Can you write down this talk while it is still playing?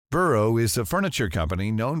Burrow is a furniture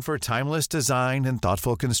company known for timeless design and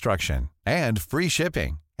thoughtful construction, and free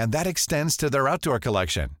shipping, and that extends to their outdoor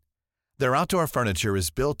collection. Their outdoor furniture is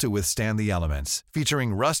built to withstand the elements,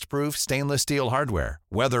 featuring rust-proof stainless steel hardware,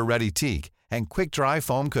 weather-ready teak, and quick-dry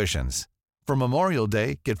foam cushions. For Memorial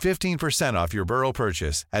Day, get 15% off your Burrow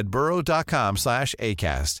purchase at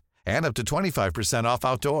burrow.com/ACAST and up to 25% off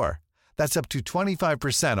outdoor. That's up to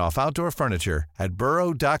 25% off outdoor furniture at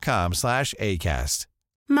burrow.com/ACAST.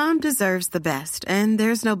 Mom deserves the best, and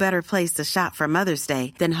there's no better place to shop for Mother's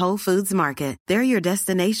Day than Whole Foods Market. They're your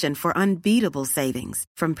destination for unbeatable savings,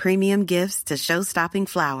 from premium gifts to show-stopping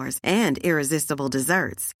flowers and irresistible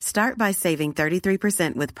desserts. Start by saving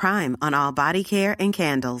 33% with Prime on all body care and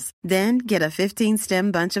candles. Then get a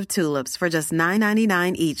 15-stem bunch of tulips for just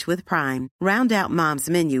 $9.99 each with Prime. Round out Mom's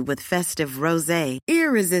menu with festive rosé,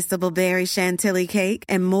 irresistible berry chantilly cake,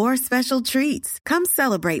 and more special treats. Come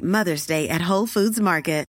celebrate Mother's Day at Whole Foods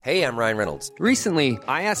Market. Hey, I'm Ryan Reynolds. Recently,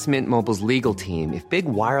 I asked Mint Mobile's legal team if big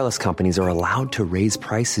wireless companies are allowed to raise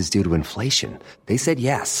prices due to inflation. They said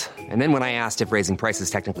yes. And then when I asked if raising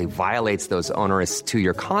prices technically violates those onerous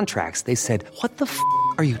two-year contracts, they said, "What the f***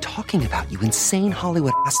 are you talking about, you insane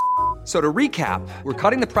Hollywood ass?" So to recap, we're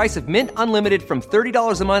cutting the price of Mint Unlimited from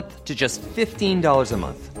 $30 a month to just $15 a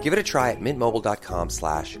month. Give it a try at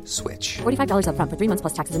mintmobile.com/switch. $45 up front for 3 months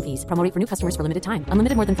plus taxes and fees. Promo rate for new customers for limited time.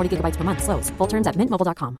 Unlimited more than 40 gigabytes per month. Slows full terms at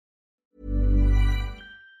mintmobile.com.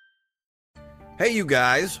 Hey, you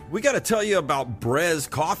guys, we got to tell you about Brez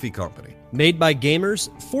Coffee Company. Made by gamers,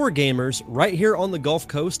 for gamers, right here on the Gulf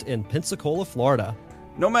Coast in Pensacola, Florida.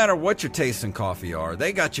 No matter what your taste in coffee are,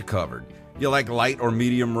 they got you covered. You like light or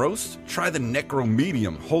medium roast? Try the Necro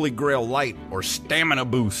Medium, Holy Grail Light, or Stamina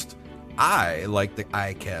Boost. I like the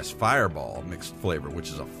ICAST Fireball mixed flavor, which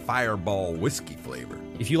is a fireball whiskey flavor.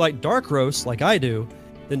 If you like dark roast like I do,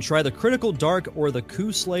 then try the Critical Dark or the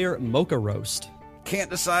Coup Slayer Mocha Roast. Can't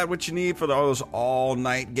decide what you need for those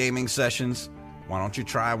all-night gaming sessions? Why don't you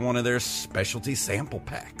try one of their specialty sample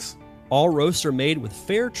packs? All roasts are made with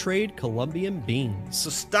fair trade Colombian beans. So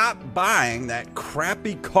stop buying that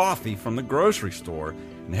crappy coffee from the grocery store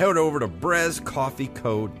and head over to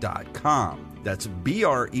brezcoffeeco.com. That's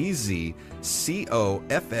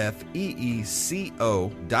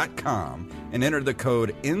BREZCOFFEECO.com and enter the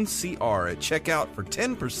code NCR at checkout for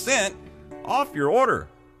 10% off your order.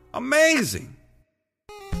 Amazing!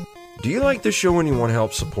 Do you like the show and you want to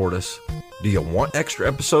help support us? Do you want extra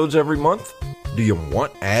episodes every month? Do you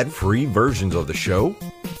want ad-free versions of the show?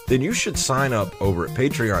 Then you should sign up over at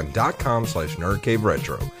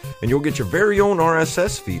patreon.com/nerdcaveretro, and you'll get your very own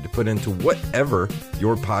RSS feed to put into whatever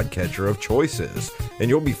your podcatcher of choice is, and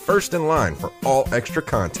you'll be first in line for all extra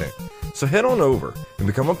content. So head on over and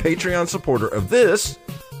become a Patreon supporter of this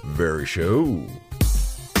very show.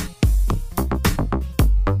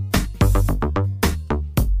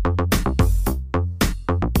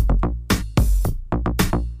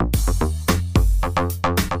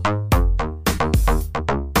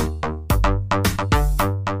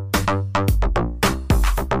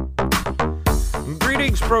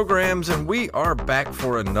 Programs, and we are back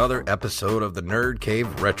for another episode of the Nerd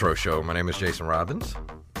Cave Retro Show. My name is Jason Robbins.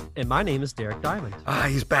 And my name is Derek Diamond.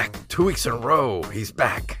 He's back 2 weeks in a row. He's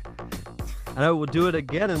back. I know, we'll do it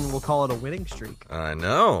again and we'll call it a winning streak. I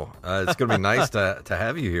know. It's going to be nice to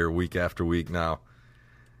have you here week after week now.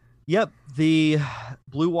 Yep, the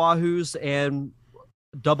Blue Wahoos and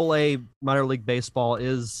Double-A minor league baseball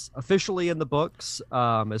is officially in the books.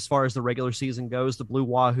 As far as the regular season goes, the Blue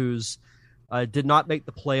Wahoos did not make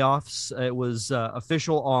the playoffs. It was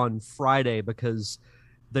official on Friday because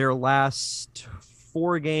their last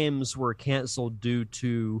 4 games were canceled due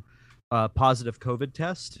to positive COVID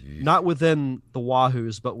test. Jeez. Not within the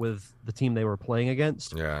Wahoos, but with the team they were playing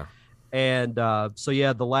against. Yeah. And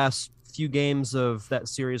the last few games of that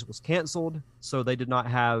series was canceled, so they did not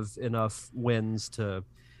have enough wins to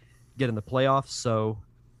get in the playoffs. So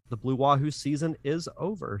the Blue Wahoo season is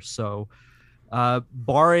over. So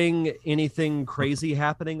barring anything crazy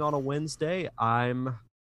happening on a Wednesday, I'm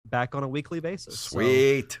back on a weekly basis.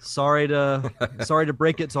 Sweet. So, sorry to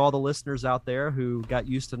break it to all the listeners out there who got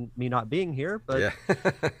used to me not being here, but yeah.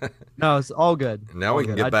 No, it's all good. Now we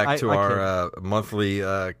can get back to our monthly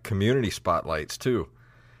community spotlights too.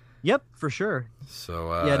 Yep, for sure.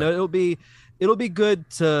 So it'll be good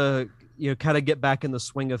to kind of get back in the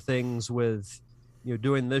swing of things with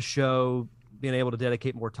doing this show, being able to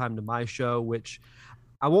dedicate more time to my show, which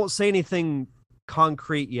I won't say anything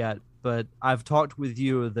concrete yet, but I've talked with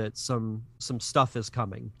you that some stuff is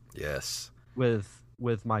coming. Yes. With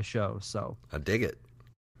my show. So I dig it.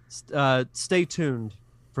 Stay tuned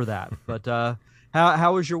for that. But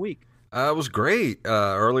how was your week? It was great.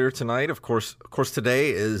 Earlier tonight, of course,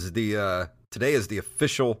 today is the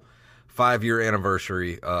official 5-year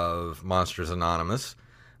anniversary of Monsters Anonymous.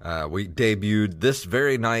 We debuted this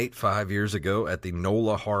very night 5 years ago at the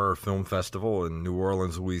NOLA Horror Film Festival in New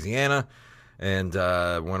Orleans, Louisiana, and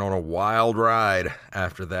went on a wild ride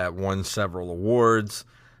after that. Won several awards.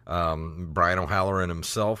 Brian O'Halloran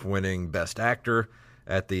himself winning Best Actor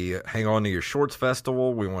at the Hang On to Your Shorts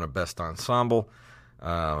Festival. We won a Best Ensemble.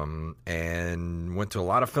 And went to a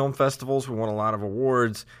lot of film festivals. We won a lot of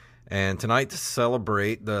awards. And tonight, to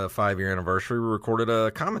celebrate the 5-year anniversary, we recorded a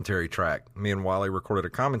commentary track. Me and Wally recorded a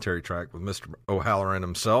commentary track with Mr. O'Halloran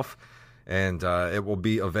himself. And it will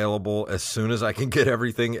be available as soon as I can get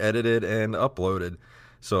everything edited and uploaded.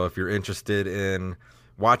 So if you're interested in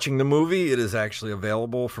watching the movie, it is actually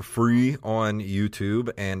available for free on YouTube.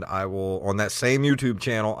 And I will, on that same YouTube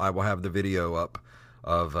channel, I will have the video up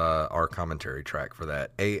of our commentary track for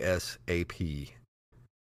that ASAP.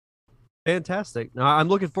 Fantastic. Now, I'm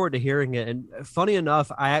looking forward to hearing it. And funny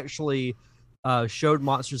enough, I actually showed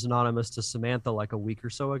Monsters Anonymous to Samantha like a week or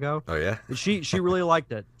so ago. Oh, yeah? And she really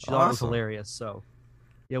liked it. She thought it was hilarious. So,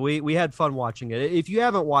 yeah, we had fun watching it. If you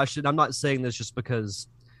haven't watched it, I'm not saying this just because,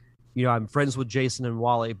 I'm friends with Jason and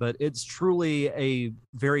Wally, but it's truly a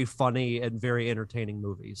very funny and very entertaining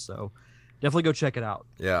movie. So, definitely go check it out.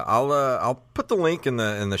 Yeah, I'll put the link in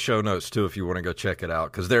the show notes too if you want to go check it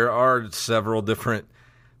out, because there are several different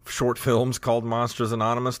short films called Monsters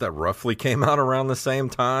Anonymous that roughly came out around the same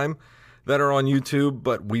time that are on YouTube,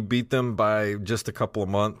 but we beat them by just a couple of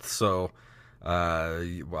months. So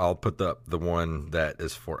I'll put the one that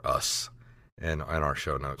is for us in our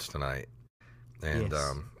show notes tonight. And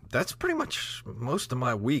Yes. That's pretty much most of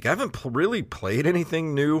my week. I haven't really played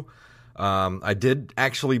anything new. I did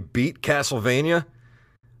actually beat Castlevania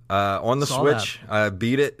on the Switch. I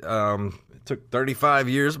beat it. It took 35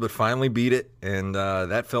 years, but finally beat it, and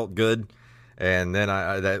that felt good. And then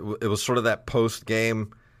it was sort of that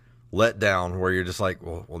post-game letdown where you're just like,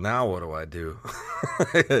 well, now what do I do?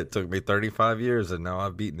 It took me 35 years, and now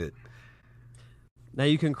I've beaten it. Now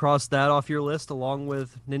you can cross that off your list along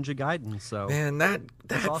with Ninja Gaiden. So, Man, that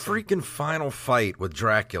awesome. freaking final fight with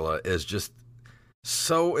Dracula is just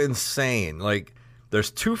so insane. Like, there's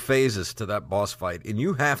 2 phases to that boss fight, and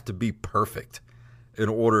you have to be perfect in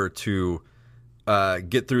order to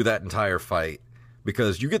get through that entire fight.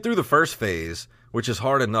 Because you get through the first phase, which is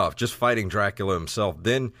hard enough, just fighting Dracula himself.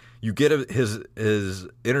 Then you get his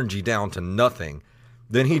energy down to nothing.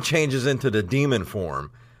 Then he changes into the demon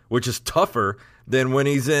form, which is tougher than when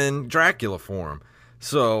he's in Dracula form.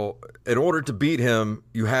 So in order to beat him,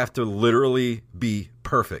 you have to literally be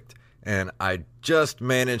perfect. And I just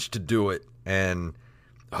managed to do it, and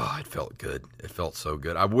it felt good. It felt so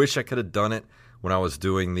good. I wish I could have done it when I was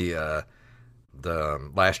doing the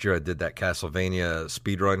last year I did that Castlevania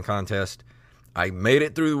speedrun contest. I made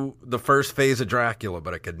it through the first phase of Dracula,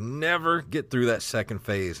 but I could never get through that second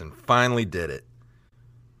phase, and finally did it.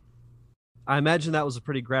 I imagine that was a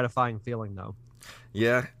pretty gratifying feeling, though.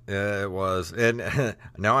 Yeah, it was. And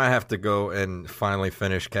now I have to go and finally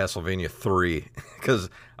finish Castlevania 3, because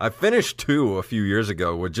I finished 2 a few years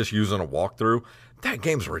ago with just using a walkthrough. That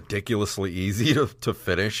game's ridiculously easy to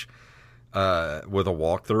finish with a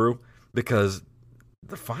walkthrough, because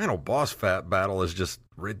the final boss battle is just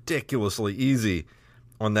ridiculously easy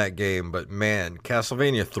on that game. But man,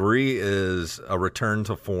 Castlevania 3 is a return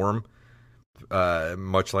to form,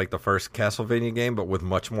 much like the first Castlevania game, but with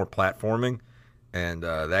much more platforming. And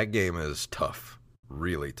that game is tough,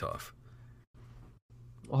 really tough.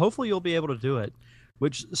 Well, hopefully you'll be able to do it.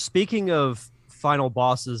 Which, speaking of final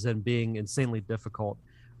bosses and being insanely difficult,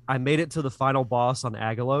 I made it to the final boss on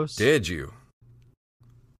Agalos. Did you?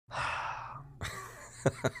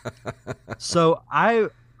 So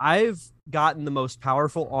I've gotten the most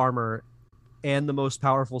powerful armor and the most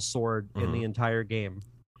powerful sword in the entire game.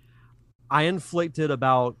 I inflicted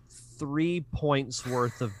about 3 points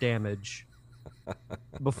worth of damage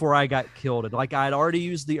before I got killed. And like, I'd already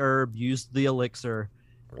used the herb, used the elixir.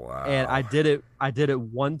 Wow. And I did it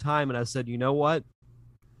one time, and I said, you know what?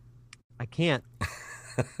 I can't.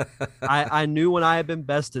 I knew when I had been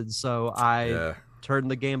bested, so I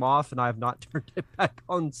turned the game off, and I have not turned it back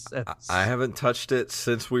on since. I haven't touched it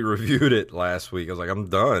since we reviewed it last week. I was like, I'm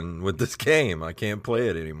done with this game. I can't play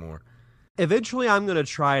it anymore. Eventually, I'm going to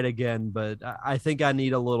try it again, but I think I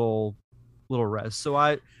need a little rest. So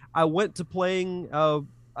I went to playing.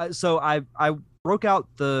 So I broke out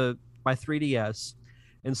my 3DS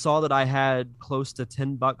and saw that I had close to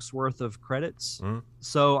 $10 worth of credits.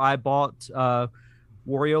 So I bought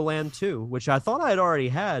Wario Land 2, which I thought I had already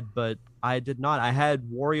had, but I did not. I had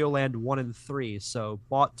Wario Land 1 and 3, so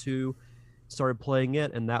bought 2, started playing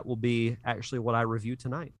it, and that will be actually what I review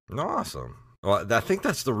tonight. Awesome. Well, I think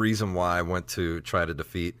that's the reason why I went to try to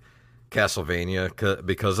defeat Castlevania,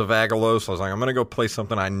 because of Agalos. I was like, I'm going to go play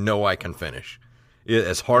something I know I can finish.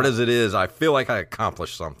 As hard as it is, I feel like I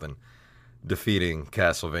accomplished something defeating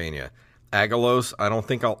Castlevania. Agalos, I don't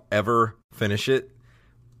think I'll ever finish it,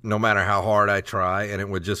 no matter how hard I try, and it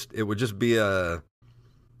would just be a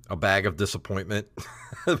bag of disappointment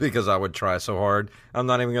because I would try so hard. I'm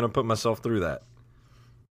not even going to put myself through that.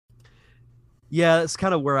 Yeah, that's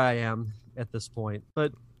kind of where I am at this point,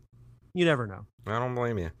 but you never know. I don't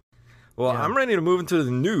blame you. Well, Yeah. I'm ready to move into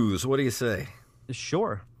the news. What do you say?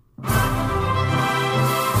 Sure.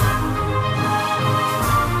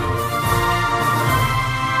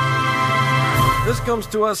 This comes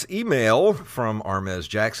to us email from Armez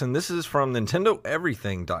Jackson. This is from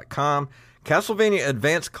NintendoEverything.com. Castlevania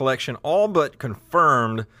Advanced Collection all but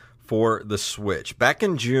confirmed for the Switch. Back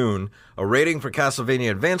in June, a rating for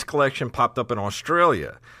Castlevania Advanced Collection popped up in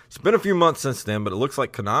Australia. It's been a few months since then, but it looks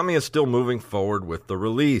like Konami is still moving forward with the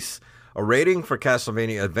release. A rating for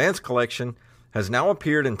Castlevania Advanced Collection has now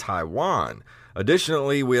appeared in Taiwan.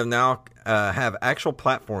 Additionally, we have now have actual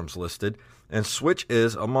platforms listed, and Switch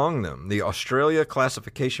is among them. The Australia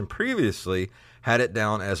classification previously had it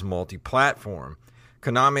down as multi-platform.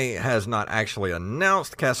 Konami has not actually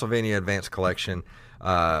announced Castlevania Advanced Collection.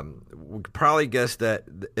 We could probably guess that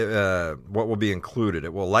what will be included.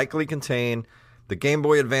 It will likely contain the Game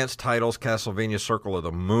Boy Advance titles Castlevania Circle of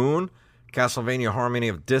the Moon, Castlevania Harmony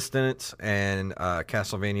of Distance, and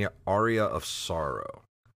Castlevania Aria of Sorrow.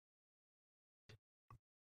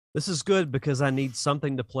 This is good because I need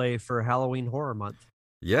something to play for Halloween Horror Month.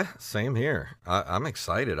 Yeah, same here. I'm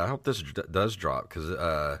excited. I hope this does drop because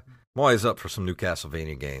I'm always up for some new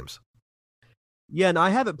Castlevania games. Yeah, and I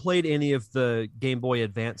haven't played any of the Game Boy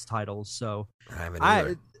Advance titles, so I haven't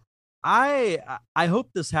either. I hope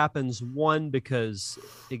this happens, one, because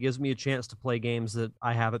it gives me a chance to play games that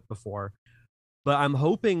I haven't before, but I'm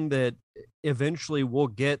hoping that eventually we'll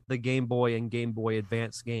get the Game Boy and Game Boy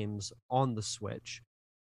Advance games on the Switch,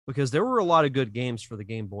 because there were a lot of good games for the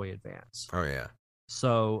Game Boy Advance. Oh, yeah.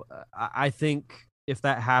 So I think if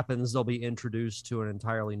that happens, they'll be introduced to an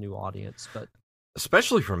entirely new audience. But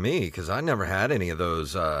especially for me, because I never had any of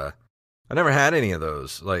those. Like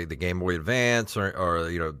the Game Boy Advance or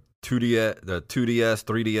 2DS, the 2DS,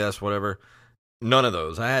 3DS, whatever. None of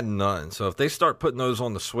those. I had none. So if they start putting those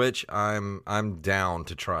on the Switch, I'm down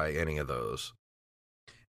to try any of those.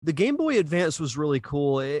 The Game Boy Advance was really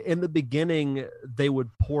cool. In the beginning, they would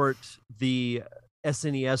port the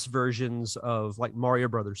SNES versions of like Mario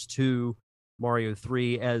Brothers 2, Mario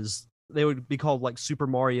 3, as they would be called like Super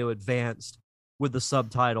Mario Advanced, with the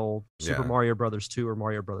subtitle Super Mario Brothers 2 or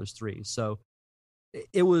Mario Brothers 3. So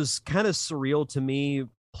it was kind of surreal to me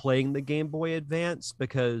playing the Game Boy Advance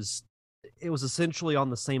because it was essentially on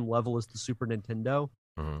the same level as the Super Nintendo.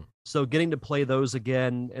 Mm-hmm. So getting to play those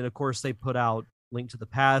again, and of course they put out Link to the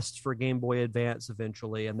Past for Game Boy Advance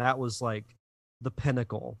eventually, and that was like the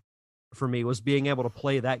pinnacle for me, was being able to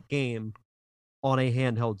play that game on a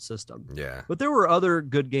handheld system. Yeah. But there were other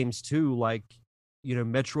good games too, like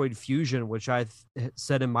Metroid Fusion, which I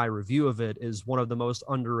said in my review of it is one of the most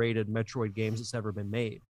underrated Metroid games that's ever been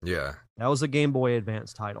made. Yeah. That was a Game Boy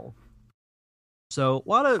Advance title. So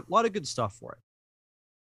a lot of good stuff for it.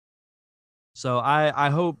 So I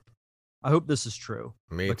hope this is true.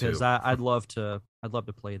 Me because too. I'd love to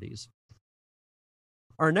play these.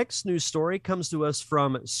 Our next news story comes to us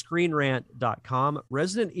from ScreenRant.com.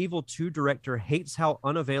 Resident Evil 2 director hates how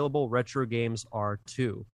unavailable retro games are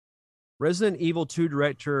too. Resident Evil 2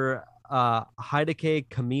 director Hideki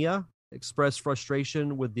Kamiya expressed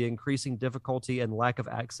frustration with the increasing difficulty and lack of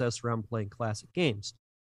access around playing classic games.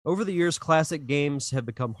 Over the years, classic games have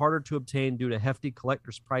become harder to obtain due to hefty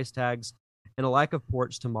collector's price tags and a lack of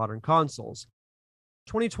ports to modern consoles.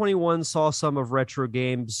 2021 saw some of retro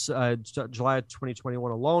games. July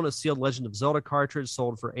 2021 alone, a sealed Legend of Zelda cartridge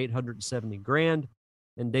sold for $870,000,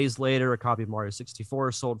 and days later, a copy of Mario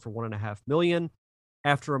 64 sold for $1.5 million.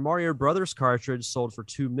 After a Mario Brothers cartridge sold for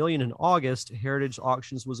 $2 million in August, Heritage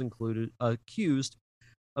Auctions was accused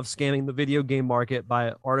of scamming the video game market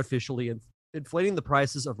by artificially inflating the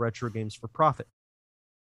prices of retro games for profit,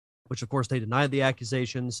 which of course they denied the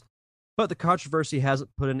accusations. But the controversy hasn't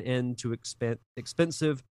put an end to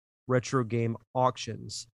expensive retro game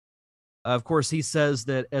auctions. Of course, he says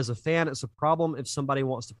that as a fan, it's a problem if somebody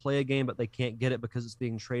wants to play a game, but they can't get it because it's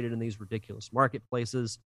being traded in these ridiculous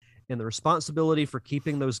marketplaces. And the responsibility for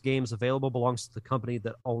keeping those games available belongs to the company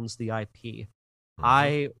that owns the IP.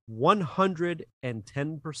 I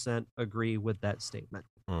 110% agree with that statement.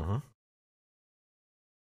 Mm-hmm.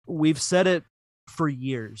 We've said it for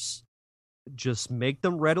years. Just make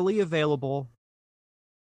them readily available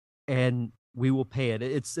and we will pay it.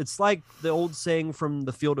 It's like the old saying from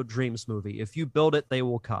the Field of Dreams movie. If you build it, they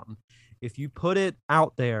will come. If you put it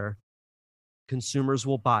out there, consumers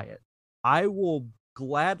will buy it. I will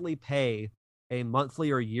gladly pay a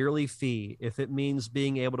monthly or yearly fee if it means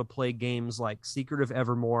being able to play games like Secret of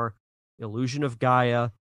Evermore, Illusion of Gaia,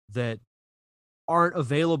 that aren't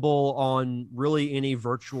available on really any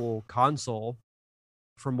virtual console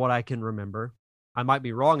from what I can remember. I might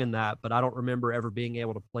be wrong in that, but I don't remember ever being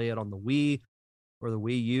able to play it on the Wii or the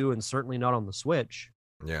Wii U, and certainly not on the Switch.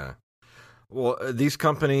 Yeah. Well, these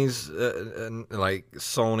companies like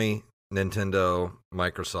Sony, Nintendo,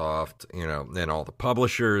 Microsoft, and all the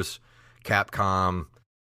publishers, Capcom,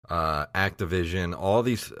 Activision, all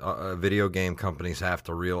these video game companies have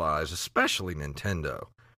to realize, especially Nintendo.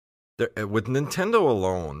 With Nintendo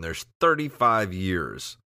alone, there's 35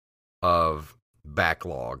 years of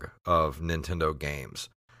backlog of Nintendo games.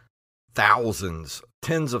 Thousands,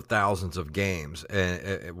 tens of thousands of games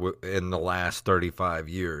in the last 35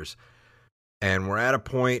 years. And we're at a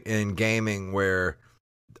point in gaming where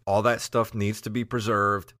all that stuff needs to be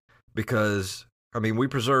preserved because, we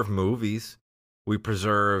preserve movies. We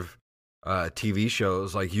preserve TV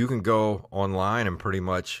shows. Like, you can go online and pretty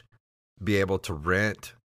much be able to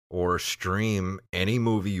rent or stream any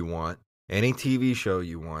movie you want, any TV show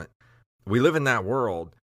you want. We live in that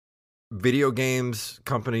world. Video games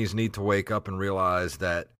companies need to wake up and realize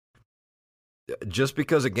that just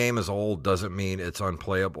because a game is old doesn't mean it's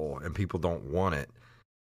unplayable and people don't want it.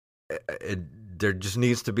 There just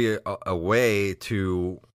needs to be a way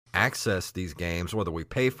to access these games, whether we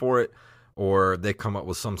pay for it or they come up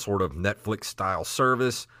with some sort of Netflix-style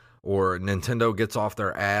service, or Nintendo gets off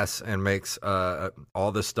their ass and makes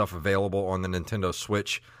all this stuff available on the Nintendo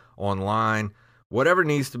Switch online. Whatever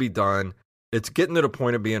needs to be done, it's getting to the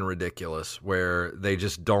point of being ridiculous where they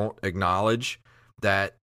just don't acknowledge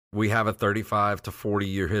that we have a 35 to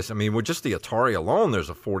 40-year history. With just the Atari alone, there's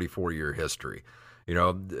a 44-year history,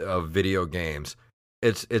 of video games.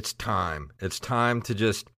 It's time. It's time to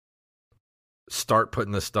just start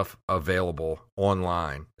putting this stuff available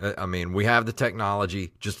online. We have the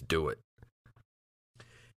technology. Just do it.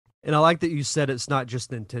 And I like that you said it's not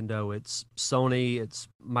just Nintendo. It's Sony. It's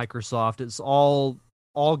Microsoft. It's all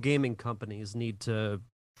gaming companies need to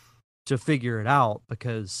figure it out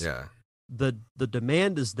because the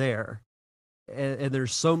demand is there, and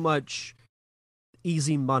there's so much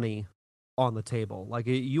easy money on the table. Like,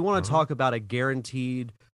 you want to talk about a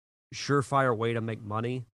guaranteed, surefire way to make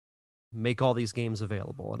money, make all these games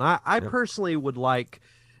available. And I personally would like,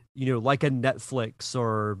 like a Netflix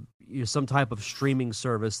or some type of streaming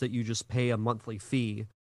service that you just pay a monthly fee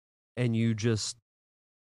and you just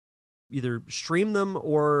either stream them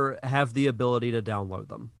or have the ability to download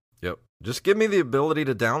them. Yep. Just give me the ability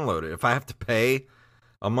to download it. If I have to pay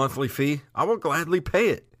a monthly fee, I will gladly pay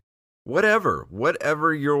it.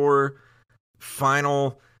 Whatever your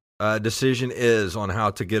final decision is on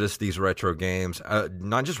how to get us these retro games,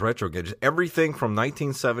 not just retro games, everything from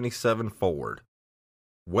 1977 forward.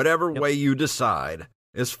 Whatever way you decide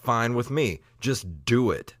is fine with me. Just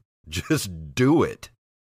do it. Just do it.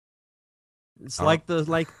 It's like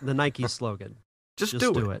the Nike slogan. Just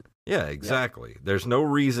do it. Yeah, exactly. There's no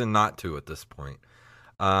reason not to at this point.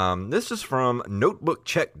 This is from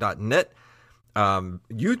notebookcheck.net.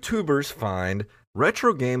 YouTubers find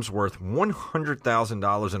retro games worth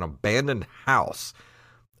 $100,000 in abandoned house.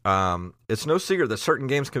 It's no secret that certain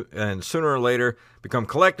games can sooner or later become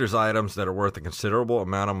collector's items that are worth a considerable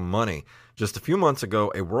amount of money. Just a few months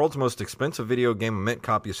ago, a world's most expensive video game, a mint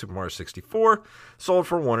copy of Super Mario 64, sold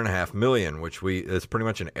for $1.5 million, which is pretty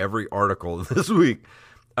much in every article this week.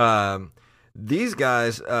 These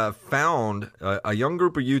guys found, a young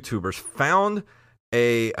group of YouTubers found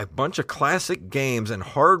a bunch of classic games and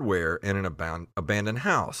hardware in an abandoned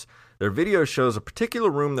house. Their video shows a particular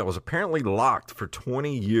room that was apparently locked for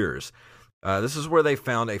 20 years. This is where they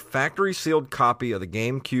found a factory-sealed copy of the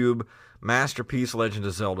GameCube masterpiece Legend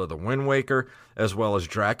of Zelda: The Wind Waker, as well as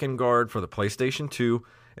Drakengard for the PlayStation 2,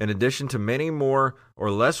 in addition to many more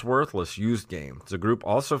or less worthless used games. The group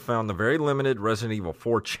also found the very limited Resident Evil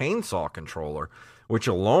 4 chainsaw controller, which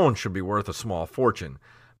alone should be worth a small fortune.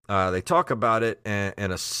 They talk about it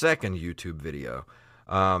in a second YouTube video.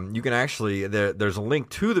 You can actually, there's a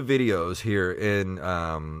link to the videos here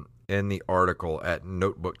in the article at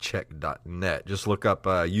notebookcheck.net. Just look up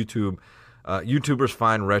YouTubers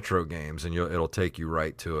find retro games, and it'll take you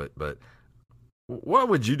right to it. But What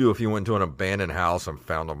would you do if you went to an abandoned house and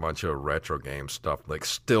found a bunch of retro game stuff, like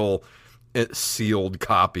still sealed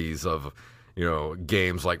copies of,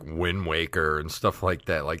 games like Wind Waker and stuff like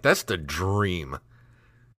that? Like, that's the dream.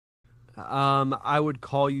 I would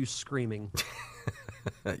call you screaming.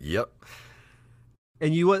 Yep.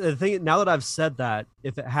 And the thing, now that I've said that,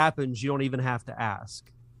 if it happens, you don't even have to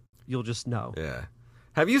ask. You'll just know. Yeah.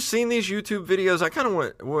 Have you seen these YouTube videos? I kind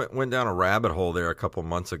of went down a rabbit hole there a couple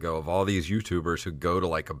months ago of all these YouTubers who go to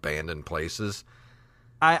like abandoned places.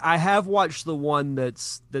 I have watched the one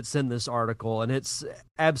that's in this article, and it's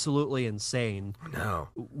absolutely insane. No.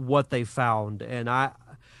 What they found, and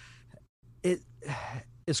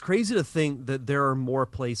it's crazy to think that there are more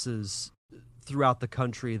places throughout the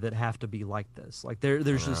country that have to be like this. Like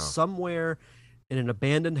there's just somewhere in an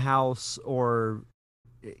abandoned house or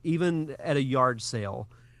even at a yard sale,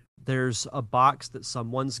 there's a box that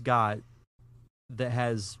someone's got that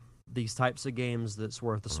has these types of games that's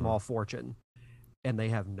worth a small fortune, and they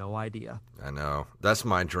have no idea. I know. That's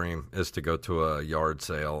my dream, is to go to a yard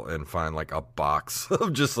sale and find like a box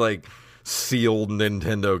of just like sealed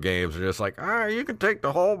Nintendo games. And just like, you can take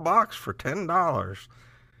the whole box for $10.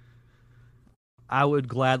 I would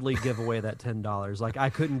gladly give away that $10. Like,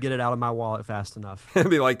 I couldn't get it out of my wallet fast enough.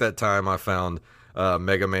 It'd be like that time I found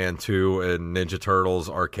Mega Man 2 and Ninja Turtles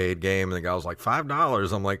arcade game, and the guy was like,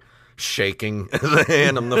 $5. I'm like, shaking as I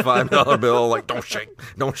hand him the $5 bill, like, don't shake,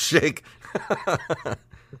 don't shake.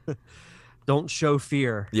 Don't show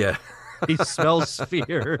fear. Yeah. He smells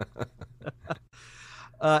fear.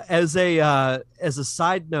 As a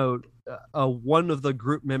side note, one of the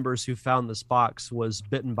group members who found this box was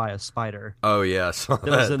bitten by a spider. Oh, yes. That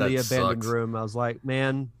was in the abandoned room. I was like,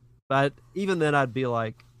 man, but even then I'd be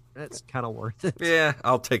like, that's kind of worth it. Yeah,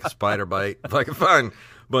 I'll take a spider bite. If I can find a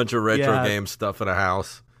bunch of retro game stuff in a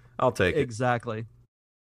house, I'll take it. Exactly.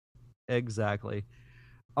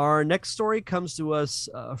 Our next story comes to us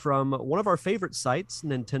from one of our favorite sites,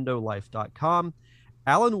 NintendoLife.com.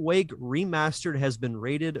 Alan Wake Remastered has been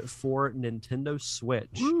rated for Nintendo Switch.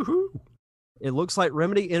 Woohoo! It looks like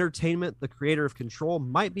Remedy Entertainment, the creator of Control,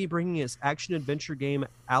 might be bringing its action-adventure game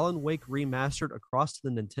Alan Wake Remastered across to the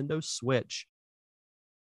Nintendo Switch.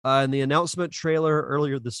 In the announcement trailer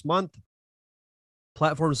earlier this month,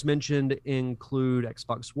 platforms mentioned include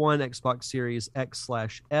Xbox One, Xbox Series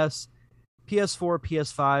X/S, PS4,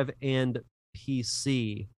 PS5, and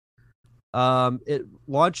PC. It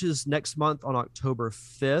launches next month on October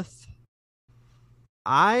 5th.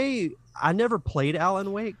 I never played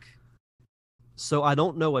Alan Wake, so I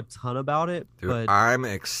don't know a ton about it. Dude, but I'm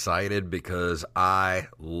excited because I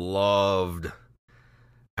loved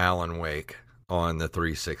Alan Wake on the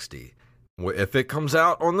 360. If it comes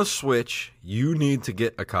out on the Switch, you need to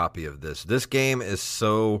get a copy of this. This game is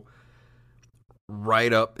so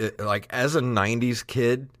right up, like as a 90s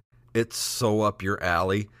kid, it's so up your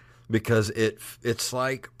alley. Because it's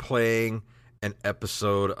like playing an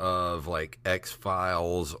episode of like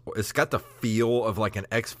X-Files. It's got the feel of like an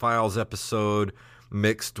X-Files episode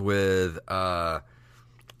mixed with oh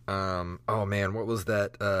man, what was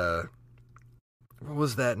that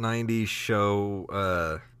 90s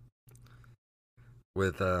show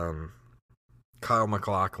with Kyle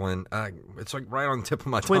MacLachlan? It's like right on the tip of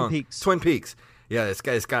my tongue. Twin Peaks. Yeah,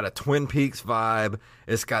 it's got a Twin Peaks vibe.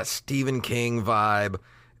 It's got Stephen King vibe.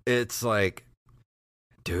 It's like,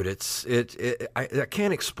 dude, I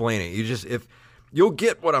can't explain it. If you'll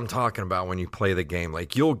get what I'm talking about when you play the game,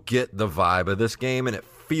 like you'll get the vibe of this game, and it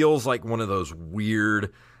feels like one of those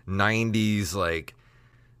weird 90s like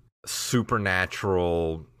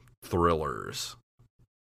supernatural thrillers.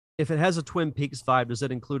 if it has a Twin Peaks vibe, does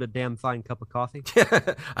it include a damn fine cup of coffee?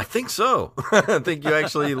 I think so. I think you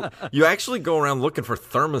actually go around looking for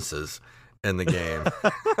thermoses in the game.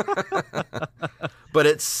 But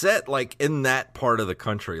it's set like in that part of the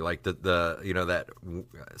country, like the that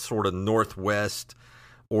sort of northwest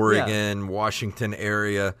Oregon, Washington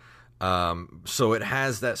area. So it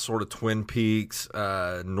has that sort of Twin Peaks,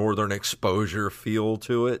 northern exposure feel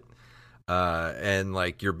to it. And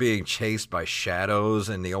like you're being chased by shadows,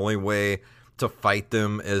 and the only way to fight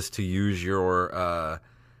them is to use your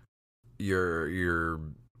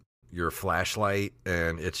flashlight,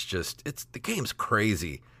 and the game's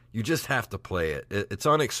crazy. You just have to play it. It's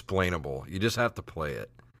unexplainable. You just have to play it.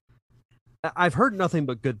 I've heard nothing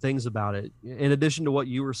but good things about it. In addition to what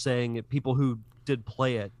you were saying, people who did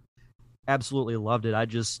play it absolutely loved it. I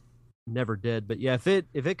just never did. But yeah, if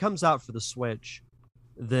it comes out for the Switch,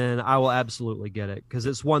 then I will absolutely get it, because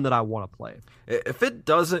it's one that I want to play. If it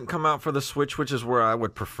doesn't come out for the Switch, which is where I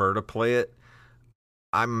would prefer to play it,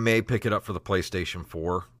 I may pick it up for the PlayStation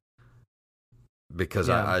 4. because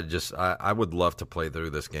Yeah. I would love to play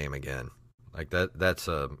through this game again. Like that's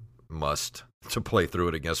a must to play through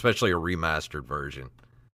it again, especially a remastered version.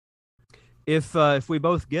 If we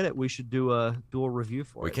both get it, we should do a review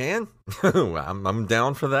for We it. can. I'm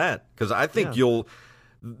down for that because I think you'll.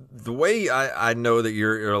 The way I know that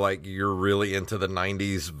you're really into the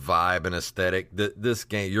 '90s vibe and aesthetic. This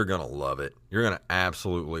game, you're gonna love it. You're gonna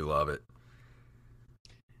absolutely love it.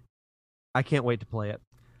 I can't wait to play it.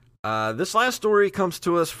 This last story comes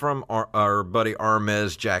to us from our buddy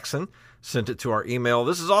Armez Jackson. Sent it to our email.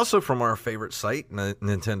 This is also from our favorite site,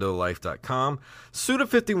 NintendoLife.com.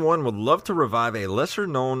 Suda51 would love to revive a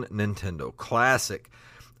lesser-known Nintendo classic.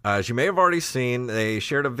 As you may have already seen, they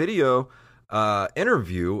shared a video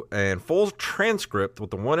interview and full transcript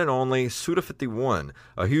with the one and only Suda51,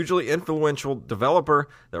 a hugely influential developer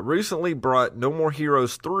that recently brought No More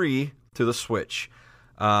Heroes 3 to the Switch.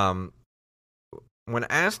 When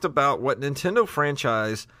asked about what Nintendo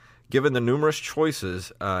franchise, given the numerous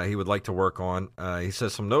choices he would like to work on, he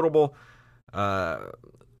says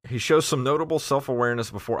he shows some notable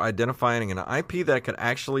self-awareness before identifying an IP that could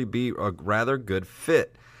actually be a rather good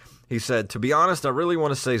fit. He said, "To be honest, I really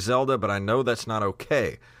want to say Zelda, but I know that's not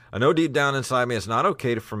okay. I know deep down inside me it's not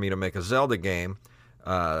okay for me to make a Zelda game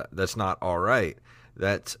that's not all right.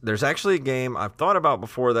 There's actually a game I've thought about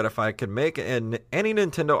before that if I could make any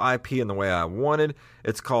Nintendo IP in the way I wanted,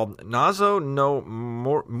 it's called Nazo no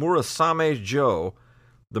Murasame Jo,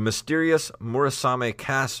 The Mysterious Murasame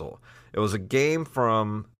Castle. It was a game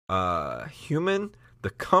from Human, the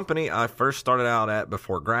company I first started out at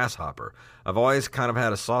before Grasshopper. I've always kind of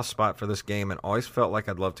had a soft spot for this game and always felt like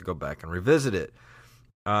I'd love to go back and revisit it."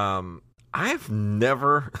 I've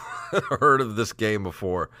never heard of this game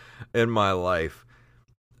before in my life.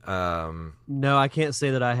 No, I can't say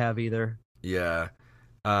that I have either. Yeah.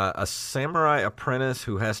 A samurai apprentice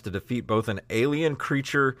who has to defeat both an alien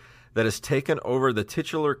creature that has taken over the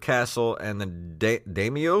titular castle and the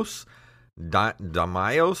daimyos.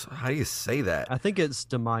 Daimyos? How do you say that? I think it's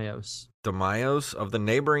Daimyos. Daimyos of the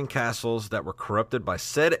neighboring castles that were corrupted by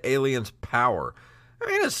said alien's power. I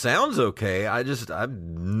mean, it sounds okay. I've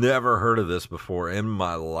never heard of this before in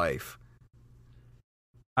my life.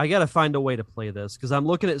 I got to find a way to play this because I'm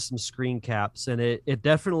looking at some screen caps and it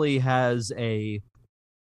definitely has a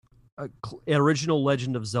original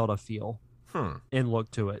Legend of Zelda feel and look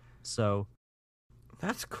to it. So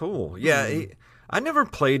that's cool. Yeah, I never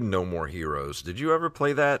played No More Heroes. Did you ever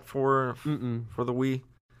play that for the Wii?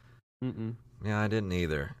 Mm-mm. Yeah, I didn't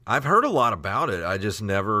either. I've heard a lot about it. I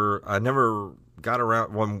never got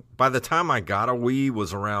around. By the time I got a Wii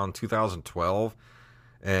was around 2012.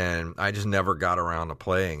 And I just never got around to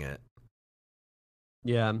playing it.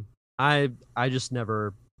 Yeah, I just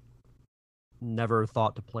never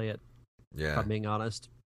thought to play it. Yeah, if I'm being honest.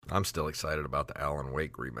 I'm still excited about the Alan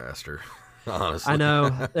Wake remaster. Honestly, I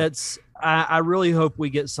know I really hope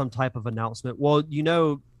we get some type of announcement. Well,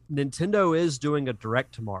 Nintendo is doing a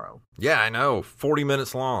direct tomorrow. Yeah, I know, 40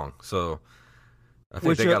 minutes long. So I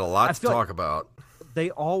think they got a lot to talk about. They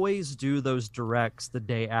always do those directs the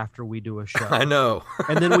day after we do a show. I know.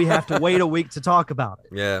 And then we have to wait a week to talk about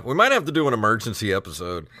it. Yeah, we might have to do an emergency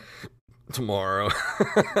episode tomorrow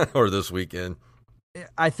or this weekend.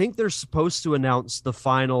 I think they're supposed to announce the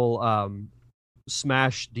final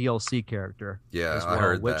Smash DLC character. Yeah, as well, I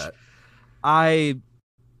heard which that. I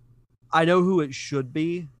know who it should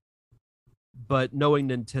be, but knowing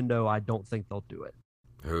Nintendo, I don't think they'll do it.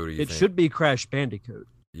 Who do you think? It should be Crash Bandicoot.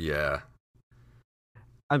 Yeah.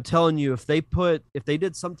 I'm telling you, if they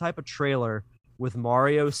did some type of trailer with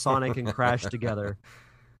Mario, Sonic, and Crash together,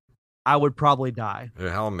 I would probably die.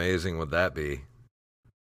 How amazing would that be?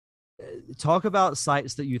 Talk about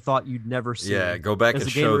sites that you thought you'd never see. Yeah, go back and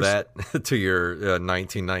show that to your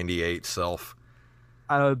 1998 self.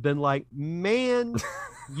 I would have been like, man,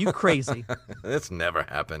 you crazy. That's never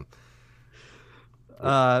happened.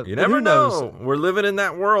 You never know. We're living in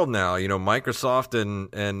that world now. Microsoft and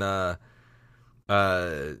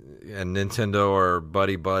Nintendo are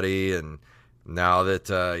buddy, and now that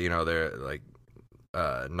they're like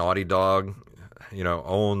Naughty Dog,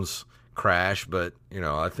 owns Crash, but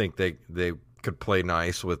I think they could play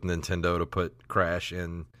nice with Nintendo to put Crash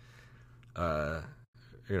in,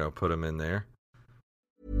 put him in there.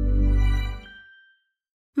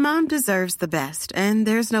 Mom deserves the best, and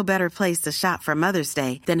there's no better place to shop for Mother's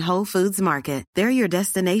Day than Whole Foods Market. They're your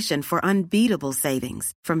destination for unbeatable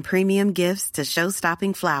savings, from premium gifts to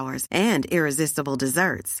show-stopping flowers and irresistible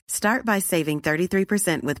desserts. Start by saving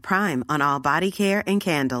 33% with Prime on all body care and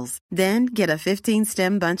candles. Then get a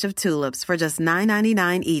 15-stem bunch of tulips for just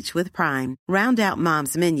 $9.99 each with Prime. Round out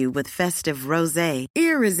Mom's menu with festive rosé,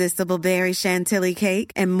 irresistible berry chantilly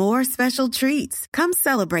cake, and more special treats. Come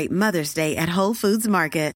celebrate Mother's Day at Whole Foods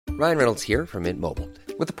Market. Ryan Reynolds here from Mint Mobile.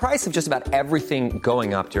 With the price of just about everything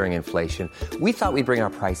going up during inflation, we thought we'd bring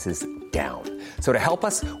our prices down. So to help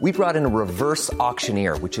us, we brought in a reverse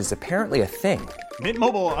auctioneer, which is apparently a thing. Mint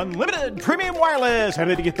Mobile Unlimited Premium Wireless. How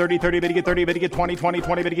to get 30, 30, bit to get 30, bit to get 20, 20,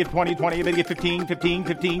 20, bit to get 20, 20, bit to get 15, 15,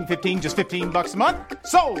 15, 15, just $15 a month?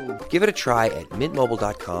 Sold! Give it a try at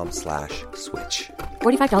mintmobile.com/switch.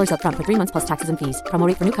 $45 up front for 3 months plus taxes and fees. Promo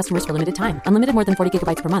rate for new customers for limited time. Unlimited more than 40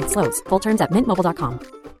 gigabytes per month. Slows full terms at mintmobile.com.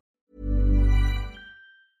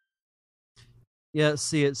 Yeah,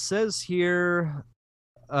 see, it says here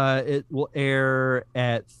it will air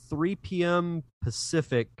at 3 p.m.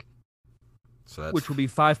 Pacific, So that's which will be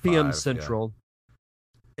 5 p.m. 5, Central,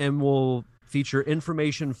 and will feature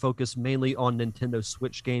information focused mainly on Nintendo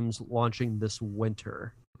Switch games launching this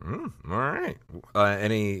winter. All right.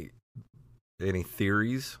 Any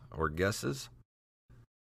theories or guesses?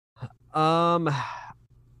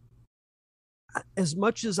 As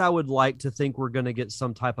much as I would like to think we're going to get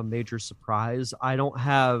some type of major surprise, I don't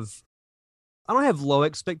have low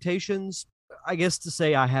expectations. I guess to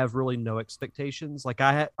say I have really no expectations. Like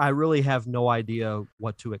I really have no idea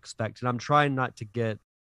what to expect, and I'm trying not to get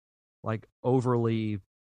like overly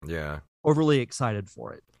excited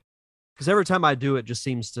for it, because every time I do, it just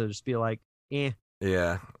seems to just be like, eh.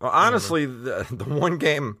 Yeah. Well, honestly, the one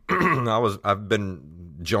game I've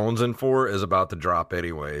been jonesing for is about to drop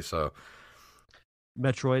anyway. So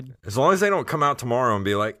Metroid. As long as they don't come out tomorrow and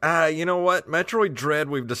be like, you know what, Metroid Dread,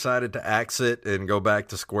 we've decided to axe it and go back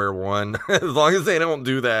to square one. As long as they don't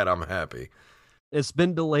do that, I'm happy. It's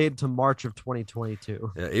been delayed to March of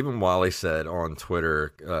 2022. Yeah, even Wally said on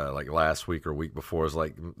Twitter, like last week or week before, is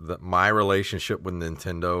like my relationship with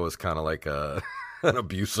Nintendo is kind of like an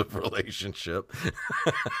abusive relationship.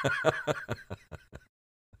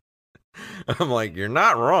 I'm like, you're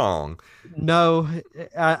not wrong. No,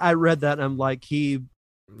 I read that and I'm like, he's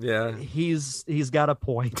got a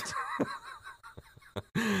point.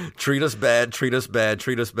 Treat us bad, treat us bad,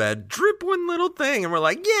 treat us bad. Drip one little thing, and we're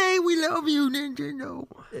like, yay, we love you, Nintendo.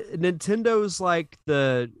 Nintendo's like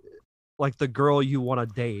the girl you want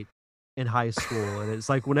to date in high school, and it's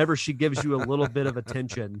like whenever she gives you a little bit of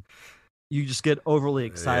attention, you just get overly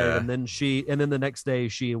excited, and then the next day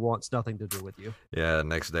she wants nothing to do with you. Yeah,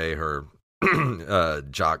 next day her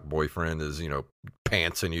jock boyfriend is,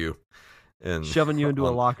 pantsing you and shoving you into a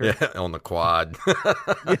locker. Yeah, on the quad.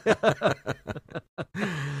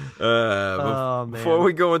 Before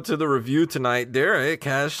we go into the review tonight, Derek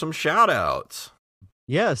has some shout outs.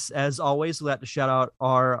 Yes, as always, we'd like to shout out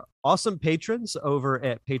our awesome patrons over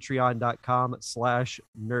at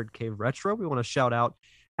patreon.com/nerdcaveretro. We want to shout out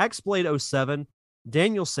Axblade07,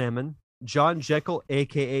 Daniel Salmon, John Jekyll,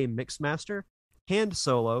 aka Mixmaster, Hand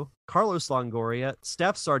Solo, Carlos Longoria,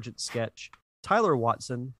 Staff Sergeant Sketch, Tyler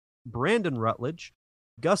Watson, Brandon Rutledge,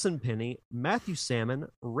 Gus and Penny, Matthew Salmon,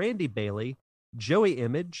 Randy Bailey, Joey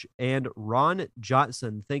Image, and Ron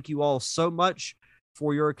Johnson. Thank you all so much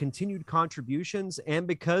for your continued contributions. And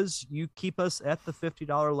because you keep us at the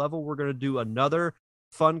 $50 level, we're going to do another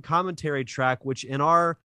fun commentary track, which in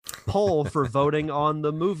our poll for voting on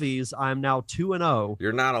the movies, I'm now 2-0.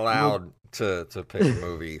 You're not allowed to pick a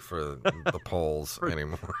movie for the polls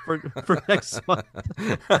anymore. For next month.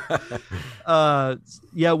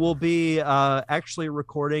 We'll be actually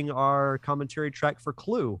recording our commentary track for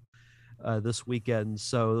Clue this weekend,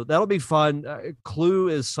 so that'll be fun. Clue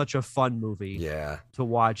is such a fun movie to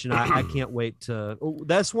watch, and I can't wait to.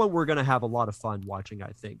 That's one we're going to have a lot of fun watching,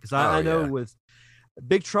 I think, because I know with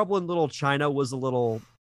Big Trouble in Little China was a little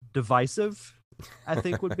divisive, I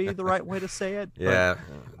think would be the right way to say it. Yeah,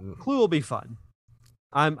 Clue will be fun.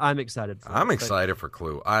 I'm excited for I'm excited for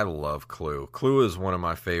Clue. I love Clue. Clue is one of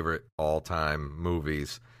my favorite all-time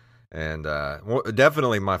movies, and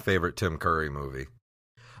definitely my favorite Tim Curry movie.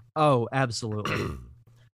 Oh, absolutely.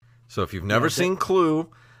 So if you've never seen Clue,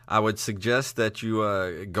 I would suggest that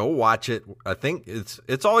you go watch it. I think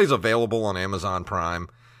it's always available on Amazon Prime.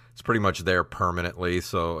 It's pretty much there permanently.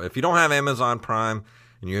 So if you don't have Amazon Prime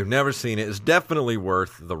and you've never seen it, it's definitely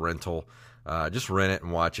worth the rental. Just rent it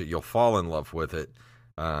and watch it. You'll fall in love with it.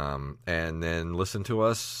 And then listen to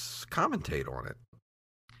us commentate on it.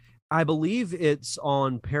 I believe it's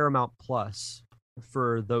on Paramount Plus.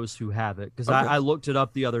 for those who have it, because Okay. I looked it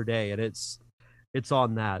up the other day and it's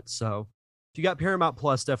on that. So if you got Paramount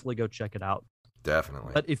Plus, definitely go check it out.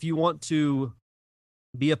 Definitely. But if you want to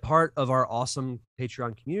be a part of our awesome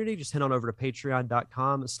Patreon community, just head on over to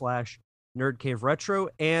patreon.com/nerdcaveretro.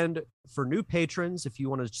 And for new patrons, if you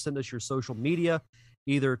want to send us your social media,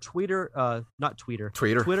 either Twitter, Twitter,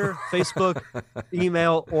 Facebook,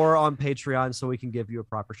 email, or on Patreon, so we can give you a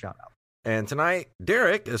proper shout out. And tonight,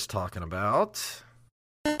 Derek is talking about...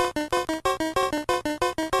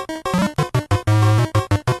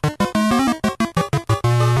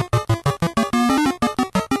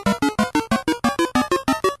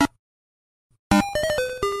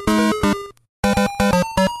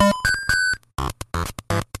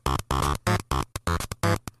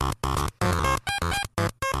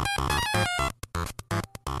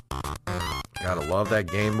 Gotta love that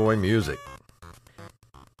Game Boy music.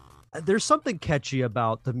 There's something catchy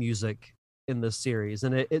about the music in this series,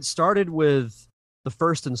 and it started with the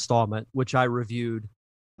first installment, which I reviewed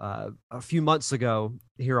a few months ago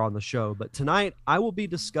here on the show. But tonight I will be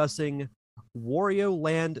discussing Wario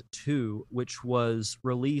Land II, which was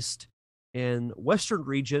released in Western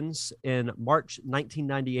regions in March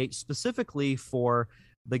 1998, specifically for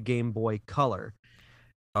the Game Boy Color.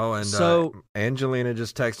 Oh, and So- Angelina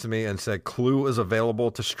just texted me and said Clue is available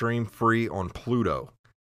to stream free on Pluto.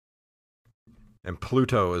 And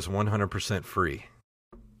Pluto is 100% free.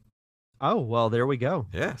 Oh, well, there we go.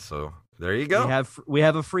 Yeah, so there you go. We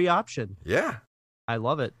have a free option. Yeah. I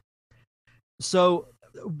love it. So,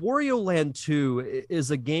 Wario Land 2 is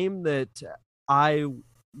a game that I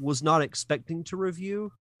was not expecting to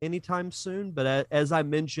review anytime soon, but as I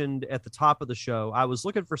mentioned at the top of the show, I was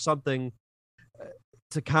looking for something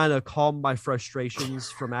to kind of calm my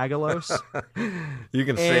frustrations from Agalos. You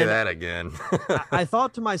can say And that again. I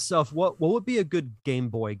thought to myself, what would be a good Game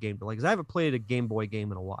Boy game to play? Because I haven't played a Game Boy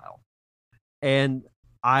game in a while. And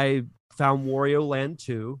I found Wario Land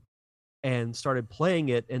 2 and started playing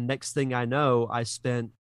it. And next thing I know, I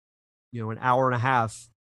spent, an hour and a half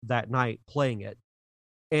that night playing it.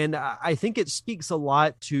 And I think it speaks a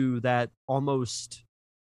lot to that almost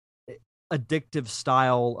addictive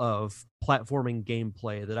style of platforming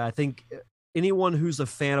gameplay that I think anyone who's a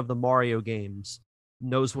fan of the Mario games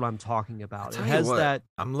knows what I'm talking about. It Tell you has what, that.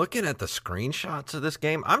 I'm looking at the screenshots of this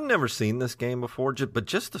game. I've never seen this game before, but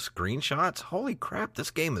just the screenshots, holy crap,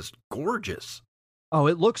 this game is gorgeous. Oh,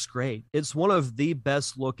 it looks great. It's one of the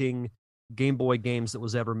best looking Game Boy games that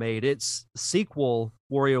was ever made. Its sequel,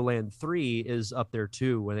 Wario Land 3, is up there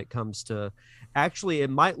too when it comes to, actually, it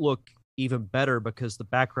might look even better because the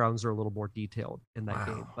backgrounds are a little more detailed in that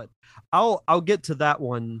game. But I'll get to that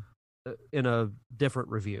one in a different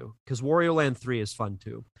review because Wario Land 3 is fun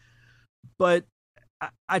too. But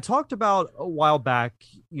I talked about a while back,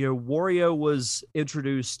 Wario was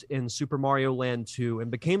introduced in Super Mario Land 2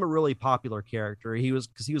 and became a really popular character. He was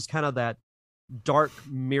kind of that dark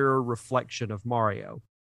mirror reflection of Mario.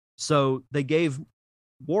 So they gave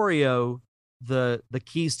Wario the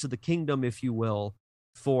keys to the kingdom, if you will,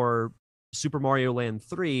 for Super Mario Land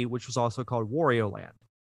 3, which was also called Wario Land.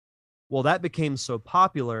 Well, that became so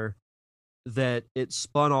popular that it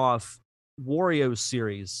spun off Wario's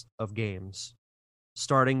series of games,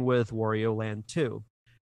 starting with Wario Land 2.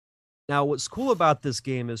 Now, what's cool about this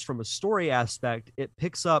game is from a story aspect, it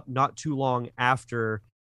picks up not too long after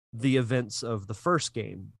the events of the first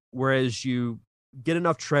game, whereas you get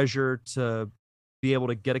enough treasure to be able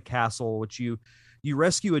to get a castle, which you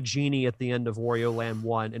rescue a genie at the end of Wario Land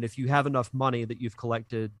 1, and if you have enough money that you've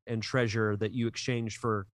collected and treasure that you exchange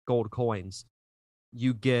for gold coins,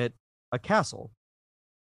 you get a castle,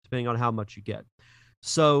 depending on how much you get.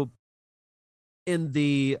 So in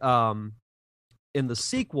the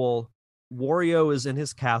sequel, Wario is in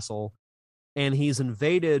his castle, and he's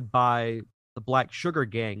invaded by the Black Sugar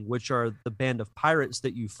Gang, which are the band of pirates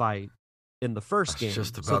that you fight in the first game. I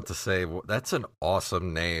was just about to say, that's an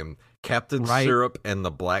awesome name. Captain Right? Syrup and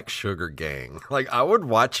the Black Sugar Gang. Like, I would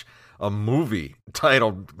watch a movie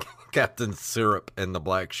titled Captain Syrup and the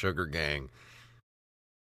Black Sugar Gang.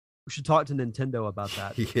 We should talk to Nintendo about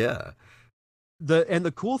that. Yeah.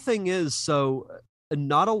 The cool thing is, so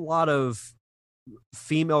not a lot of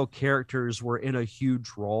female characters were in a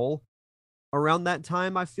huge role around that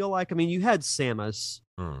time, I feel like. I mean, you had Samus,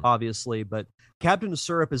 obviously, but Captain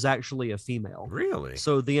Syrup is actually a female. Really?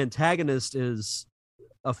 So the antagonist is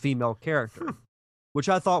a female character, which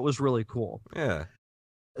I thought was really cool. Yeah.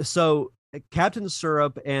 So Captain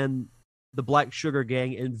Syrup and the Black Sugar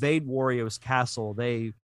Gang invade Wario's castle.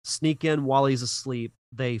 They sneak in while he's asleep.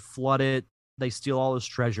 They flood it. They steal all his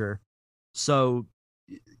treasure. So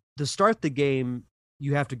to start the game,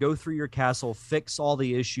 you have to go through your castle, fix all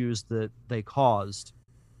the issues that they caused,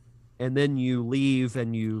 and then you leave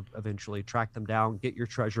and you eventually track them down, get your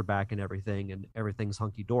treasure back and everything's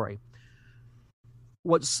hunky-dory.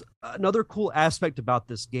 What's another cool aspect about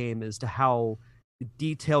this game is to how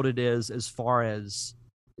detailed it is as far as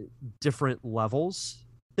different levels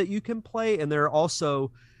that you can play. And there are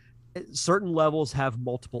also certain levels have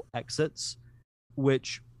multiple exits,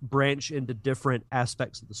 which branch into different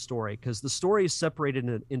aspects of the story, because the story is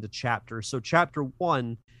separated into chapters. So chapter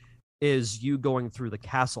 1 is you going through the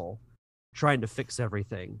castle, trying to fix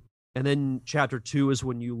everything. And then chapter 2 is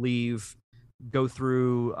when you leave, go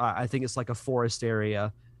through, I think it's like a forest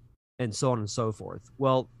area, and so on and so forth.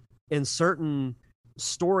 Well, in certain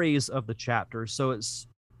stories of the chapters, so it's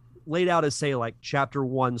laid out as, say, like chapter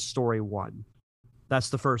 1, story 1. That's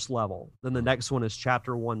the first level. Then the next one is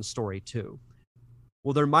chapter 1, story 2.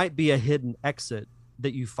 Well, there might be a hidden exit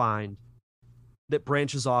that you find that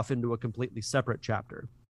branches off into a completely separate chapter.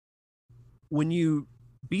 When you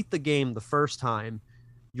beat the game the first time,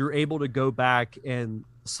 you're able to go back and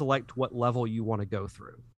select what level you want to go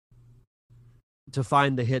through to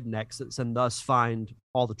find the hidden exits and thus find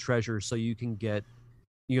all the treasures so you can get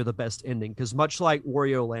the best ending. Because much like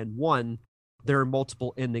Wario Land 1, there are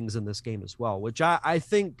multiple endings in this game as well, which I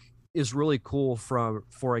think is really cool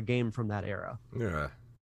for a game from that era. Yeah.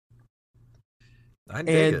 I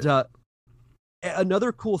dig it.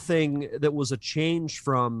 Another cool thing that was a change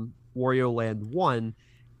from Wario Land 1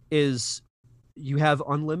 is you have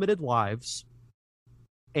unlimited lives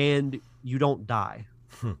and you don't die,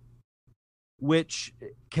 which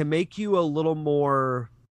can make you a little more,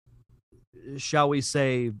 shall we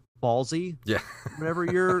say, ballsy. Yeah. Whenever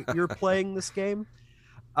you're playing this game.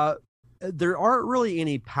 There aren't really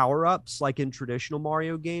any power-ups like in traditional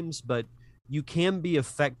Mario games, but you can be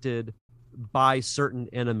affected by certain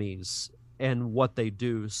enemies and what they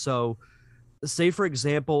do. So say, for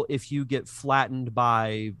example, if you get flattened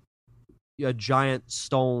by a giant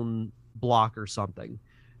stone block or something,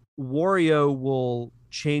 Wario will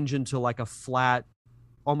change into like a flat,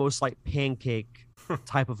 almost like pancake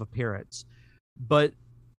type of appearance. But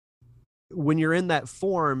when you're in that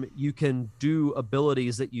form, you can do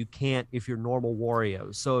abilities that you can't if you're normal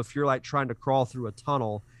Wario. So if you're like trying to crawl through a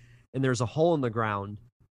tunnel and there's a hole in the ground,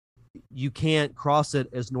 you can't cross it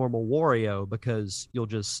as normal Wario because you'll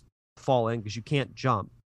just fall in because you can't jump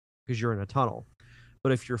because you're in a tunnel.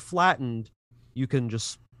 But if you're flattened, you can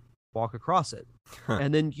just walk across it.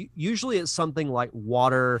 And then usually it's something like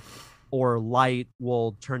water or light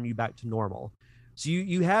will turn you back to normal. So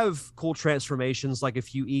you have cool transformations, like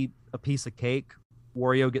if you eat a piece of cake,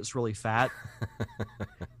 Wario gets really fat.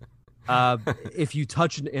 If you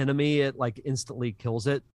touch an enemy, it like instantly kills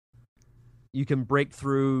it. You can break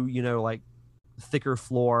through, like thicker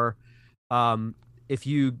floor. If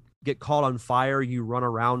you get caught on fire, you run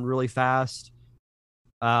around really fast.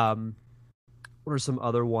 What are some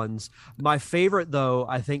other ones? My favorite, though,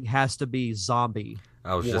 I think has to be Zombie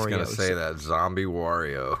I was Wario. just going to say that, Zombie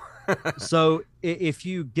Wario. So if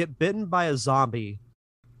you get bitten by a zombie,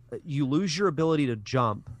 you lose your ability to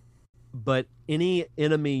jump, but any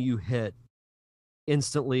enemy you hit it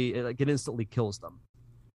instantly kills them.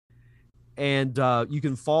 And you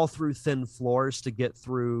can fall through thin floors to get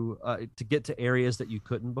to areas that you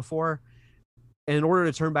couldn't before. And in order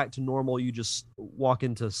to turn back to normal, you just walk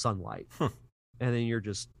into sunlight. And then you're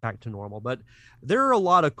just back to normal. But there are a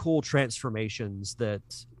lot of cool transformations that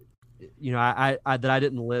I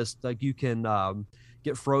didn't list. Like you can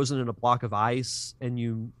get frozen in a block of ice and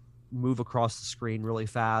you move across the screen really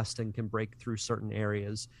fast and can break through certain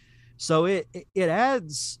areas. So it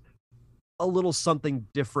adds a little something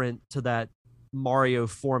different to that Mario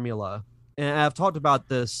formula. And I've talked about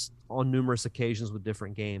this on numerous occasions with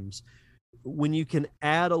different games. When you can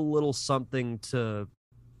add a little something to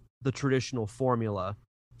the traditional formula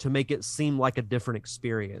to make it seem like a different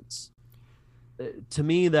experience, to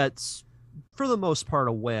me, that's for the most part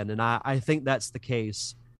a win. And I think that's the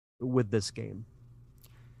case with this game.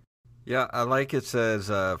 Yeah, I like it says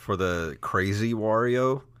for the crazy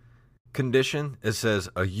Wario condition, it says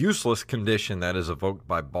a useless condition that is evoked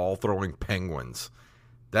by ball-throwing penguins.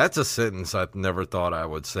 That's a sentence I've never thought I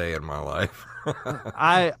would say in my life.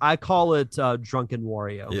 I call it Drunken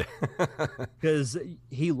Wario. Yeah. Because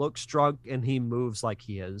he looks drunk and he moves like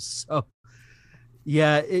he is. So,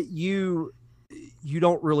 yeah, you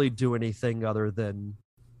don't really do anything other than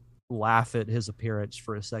laugh at his appearance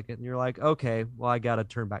for a second. And you're like, okay, well, I got to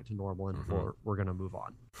turn back to normal and we're going to move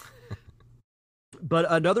on. But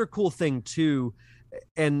another cool thing, too,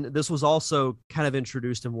 and this was also kind of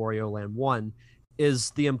introduced in Wario Land 1,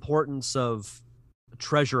 is the importance of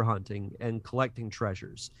treasure hunting and collecting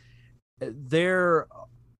treasures. There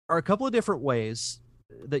are a couple of different ways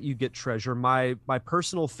that you get treasure. My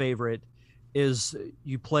personal favorite is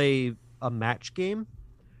you play a match game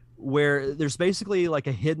where there's basically like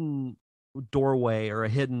a hidden doorway or a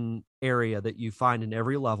hidden area that you find in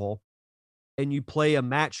every level, and you play a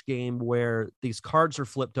match game where these cards are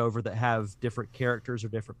flipped over that have different characters or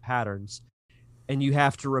different patterns, and you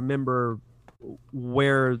have to remember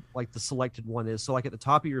where like the selected one is. So like at the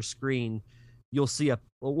top of your screen, you'll see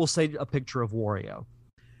we'll say a picture of Wario,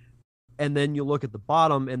 and then you look at the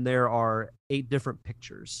bottom and there are 8 different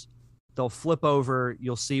pictures. They'll flip over,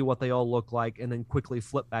 you'll see what they all look like, and then quickly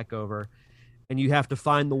flip back over, and you have to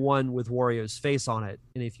find the one with Wario's face on it.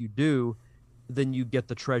 And if you do, then you get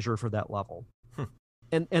the treasure for that level.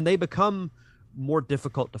 And they become more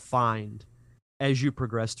difficult to find as you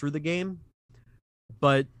progress through the game,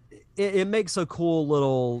 but it makes a cool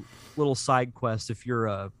little side quest if you're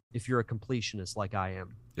a completionist like I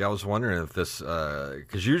am. Yeah, I was wondering if this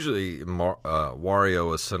because usually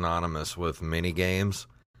Wario is synonymous with mini games,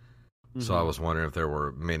 so I was wondering if there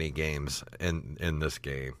were mini games in this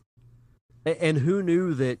game. And who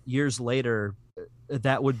knew that years later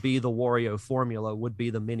that would be the Wario formula, would be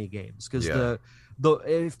the mini games? Because the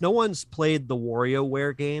if no one's played the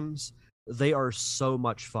WarioWare games, they are so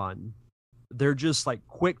much fun. They're just like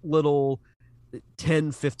quick little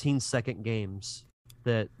 10, 15-second games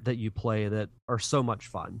that you play that are so much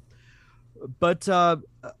fun. But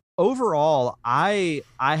overall, I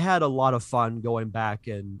had a lot of fun going back,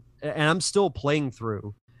 and I'm still playing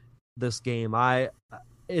through this game.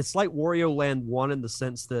 It's like Wario Land 1 in the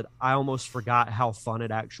sense that I almost forgot how fun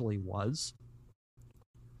it actually was.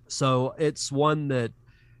 So it's one that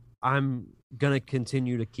I'm going to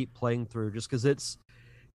continue to keep playing through just because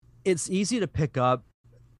it's easy to pick up,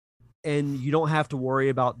 and you don't have to worry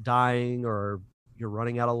about dying or you're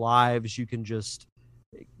running out of lives. You can just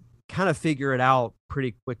kind of figure it out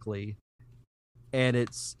pretty quickly. And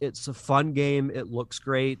it's a fun game. It looks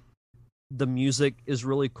great. The music is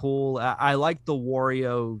really cool. I like the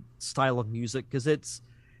Wario style of music because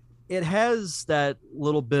it has that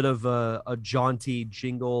little bit of a jaunty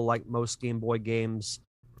jingle like most Game Boy games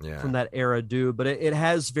from that era do, but it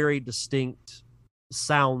has very distinct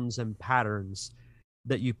sounds and patterns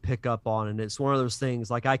that you pick up on, and it's one of those things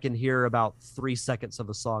like I can hear about 3 seconds of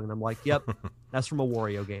a song and I'm like, yep, that's from a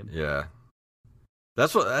Wario game. Yeah,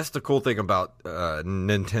 that's the cool thing about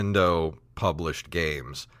Nintendo published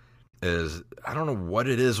games is I don't know what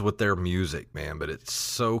it is with their music, man, but it's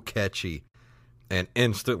so catchy and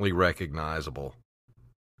instantly recognizable.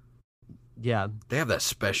 Yeah, they have that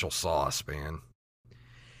special sauce, man.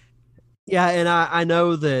 Yeah, and I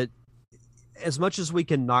know that as much as we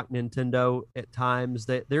can knock Nintendo at times,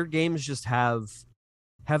 that their games just have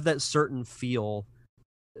that certain feel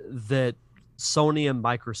that Sony and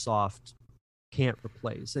Microsoft can't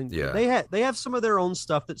replace. And they have some of their own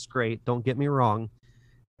stuff that's great, don't get me wrong.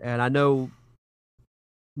 And I know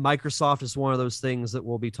Microsoft is one of those things that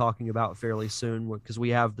we'll be talking about fairly soon because we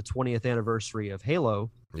have the 20th anniversary of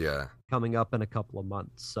Halo coming up in a couple of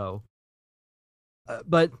months. So,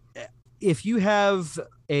 but if you have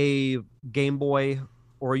a Game Boy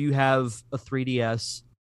or you have a 3DS,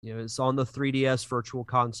 it's on the 3DS Virtual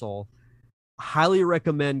Console, highly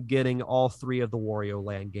recommend getting all 3 of the Wario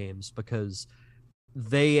Land games because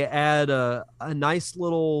they add a nice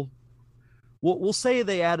little, we'll say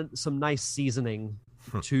they added some nice seasoning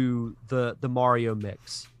to the Mario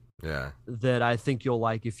mix. Yeah, that I think you'll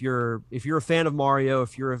like if you're a fan of Mario,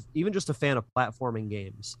 if you're even just a fan of platforming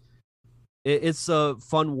games. It's a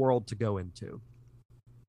fun world to go into.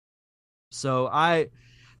 So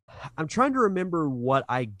I'm trying to remember what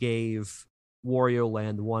I gave Wario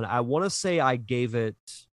Land 1. I want to say I gave it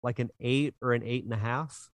like an 8 or an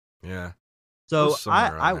 8.5. Yeah. So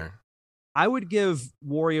I would give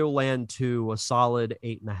Wario Land 2 a solid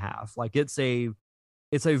 8.5. Like it's a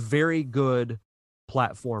very good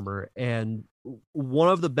platformer and one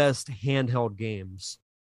of the best handheld games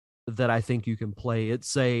that I think you can play.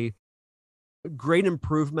 It's a great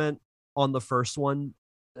improvement on the first one.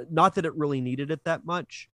 Not that it really needed it that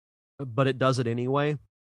much, but it does it anyway.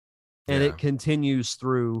 And it continues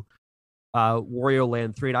through Wario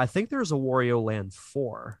Land 3. And I think there's a Wario Land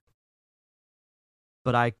 4.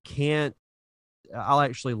 But I can't. I'll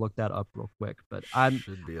actually look that up real quick. But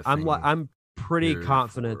I'm pretty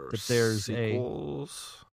confident that there's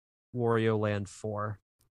sequels. A Wario Land 4.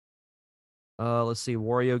 Let's see,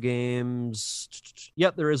 Wario games.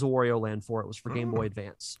 Yep, there is a Wario Land 4. It was for Game Boy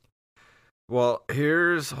Advance. Well,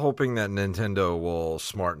 here's hoping that Nintendo will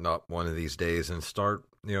smarten up one of these days and start,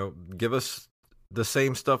 give us the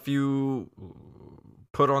same stuff you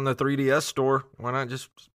put on the 3DS store, why not just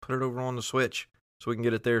put it over on the Switch so we can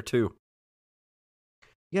get it there too?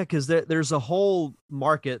 Yeah, because there's a whole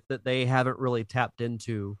market that they haven't really tapped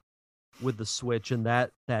into with the Switch, and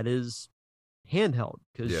that is handheld.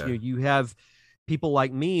 Because you have people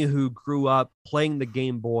like me who grew up playing the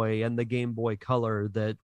Game Boy and the Game Boy Color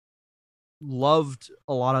that loved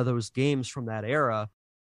a lot of those games from that era,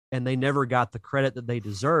 and they never got the credit that they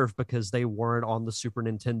deserve because they weren't on the Super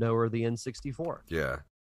Nintendo or the N64. Yeah.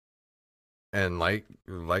 And like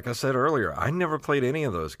I said earlier, I never played any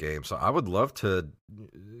of those games, so I would love to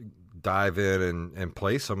dive in and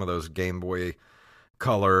play some of those Game Boy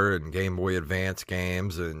Color and Game Boy Advance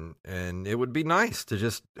games, and it would be nice to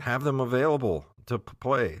just have them available to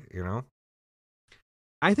play, you know?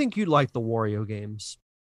 I think you'd like the Wario games.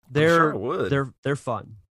 Sure I would. They're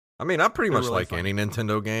fun. I mean, I pretty much really like fun. any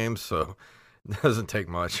Nintendo game, so it doesn't take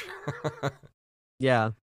much.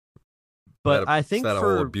 Yeah. But I think it's that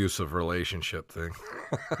for whole abusive relationship thing.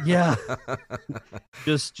 yeah,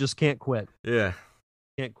 just can't quit. Yeah.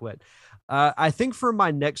 Can't quit. I think for my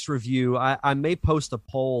next review, I may post a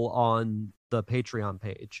poll on the Patreon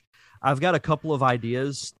page. I've got a couple of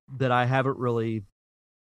ideas that I haven't really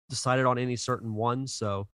decided on any certain one,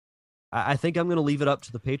 so I think I'm going to leave it up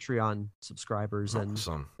to the Patreon subscribers, and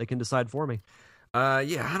they can decide for me.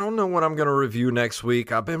 Yeah, I don't know what I'm going to review next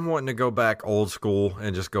week. I've been wanting to go back old school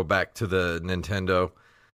and just go back to the Nintendo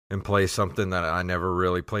and play something that I never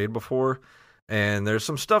really played before. And there's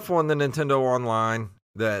some stuff on the Nintendo Online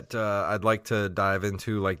that I'd like to dive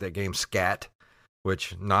into, like that game Scat,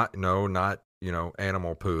 which not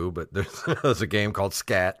animal poo, but there's a game called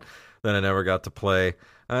Scat that I never got to play.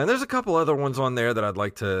 And there's a couple other ones on there that I'd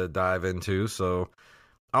like to dive into, so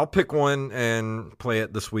I'll pick one and play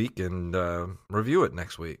it this week and review it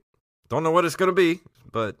next week. Don't know what it's going to be,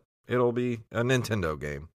 but it'll be a Nintendo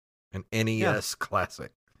game, an NES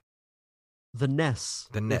classic. The NES,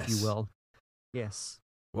 if you will. Yes.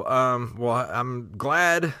 Well, I'm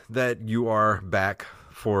glad that you are back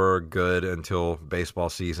for good until baseball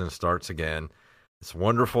season starts again. It's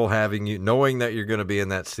wonderful having you, knowing that you're going to be in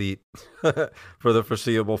that seat for the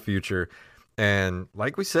foreseeable future. And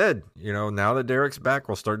like we said, now that Derek's back,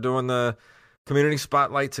 we'll start doing the community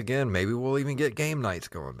spotlights again. Maybe we'll even get game nights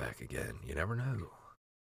going back again. You never know.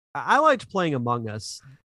 I liked playing Among Us,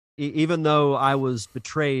 even though I was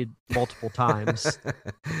betrayed multiple times.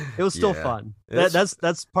 It was still fun.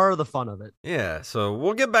 That's part of the fun of it. Yeah. So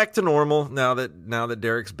we'll get back to normal now that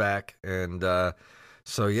Derek's back. And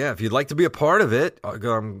so yeah, if you'd like to be a part of it,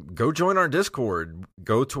 go join our Discord.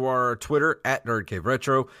 Go to our Twitter at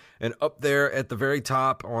NerdCaveRetro. And up there at the very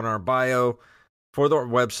top on our bio for the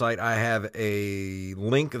website, I have a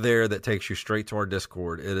link there that takes you straight to our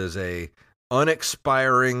Discord. It is a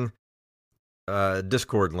unexpiring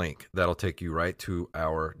Discord link that'll take you right to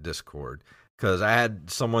our Discord. Because I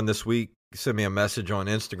had someone this week send me a message on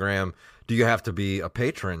Instagram, do you have to be a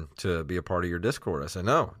patron to be a part of your Discord? I said,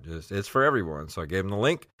 no, it's for everyone. So I gave them the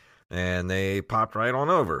link, and they popped right on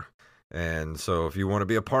over. And so if you want to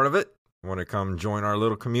be a part of it, want to come join our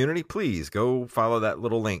little community, please go follow that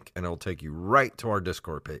little link, and it'll take you right to our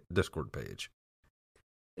Discord page.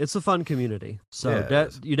 It's a fun community, so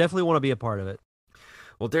you definitely want to be a part of it.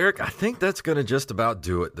 Well, Derek, I think that's going to just about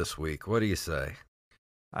do it this week. What do you say?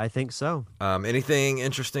 I think so. Anything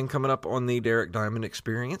interesting coming up on the Derek Diamond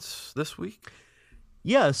Experience this week?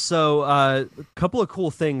 Yeah, so a couple of cool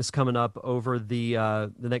things coming up over the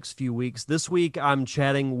next few weeks. This week, I'm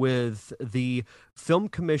chatting with the film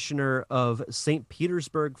commissioner of St.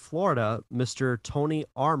 Petersburg, Florida, Mr. Tony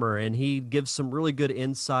Armour, and he gives some really good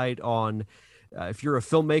insight on if you're a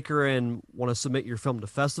filmmaker and want to submit your film to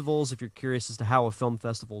festivals, if you're curious as to how a film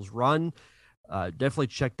festival's run, definitely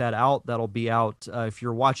check that out. That'll be out. If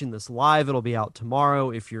you're watching this live, it'll be out tomorrow.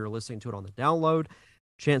 If you're listening to it on the download,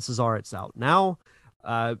 chances are it's out now.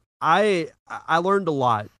 I learned a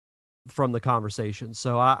lot from the conversation.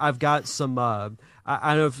 So I've got some, I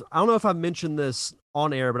don't know if I've mentioned this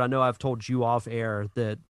on air, but I know I've told you off air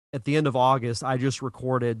that at the end of August, I just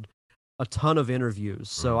recorded a ton of interviews.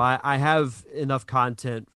 So I have enough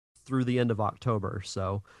content through the end of October.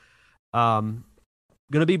 So, going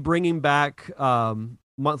to be bringing back,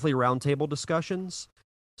 monthly roundtable discussions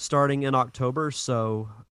starting in October. So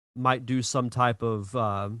might do some type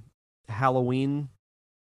of, Halloween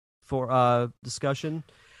for discussion.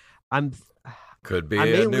 Could be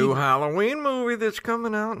a new Halloween movie that's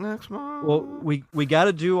coming out next month. Well, we got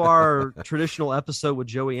to do our traditional episode with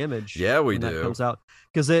Joey Image. Yeah, we do. That comes out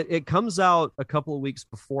because it comes out a couple of weeks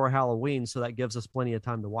before Halloween, so that gives us plenty of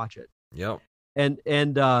time to watch it. Yep. And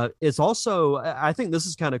it's also, I think this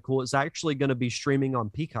is kind of cool. It's actually going to be streaming on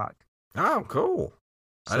Peacock. Oh, cool.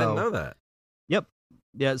 I didn't know that. Yep.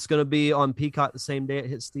 Yeah, it's going to be on Peacock the same day it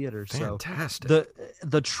hits theaters. Fantastic. So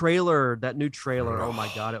the trailer, that new trailer, oh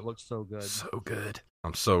my God, it looks so good. So good.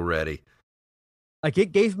 I'm so ready. Like,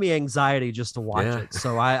 it gave me anxiety just to watch it.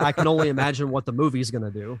 So I can only imagine what the movie's going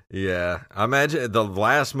to do. Yeah. I imagine the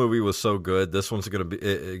last movie was so good. This one's going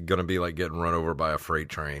to be like getting run over by a freight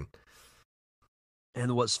train.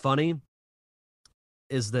 And what's funny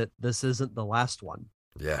is that this isn't the last one.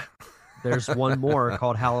 Yeah. There's one more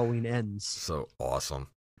called Halloween Ends. So awesome.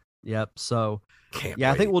 Yep. So Can't yeah,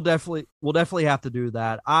 wait. I think we'll definitely have to do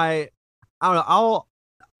that. I don't know.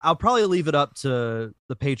 I'll probably leave it up to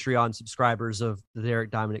the Patreon subscribers of the Derek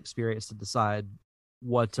Diamond Experience to decide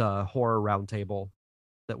what horror roundtable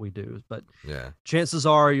that we do. But yeah, chances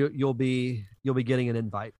are you'll be getting an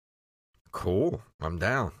invite. Cool. I'm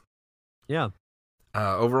down. Yeah.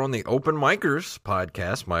 Over on the Open Micers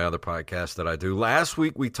podcast, my other podcast that I do, last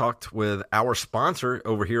week we talked with our sponsor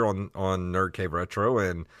over here on Nerd Cave Retro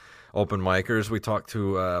and Open Micers. We talked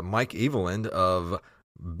to Mike Eveland of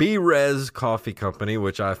B-Res Coffee Company,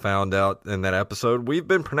 which I found out in that episode we've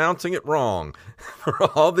been pronouncing it wrong for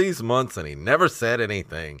all these months, and he never said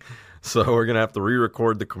anything. So we're going to have to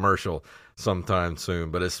re-record the commercial sometime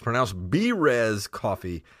soon. But it's pronounced B-Res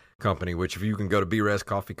Coffee Company, which if you can go to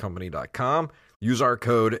brescoffeecompany.com, use our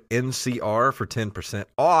code NCR for 10%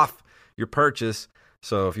 off your purchase.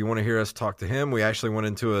 So if you want to hear us talk to him, we actually went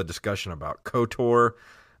into a discussion about KOTOR,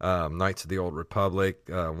 Knights of the Old Republic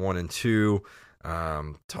 1 and 2,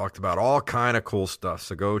 talked about all kind of cool stuff.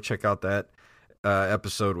 So go check out that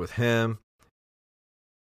episode with him.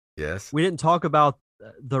 Yes. We didn't talk about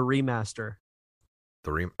the remaster.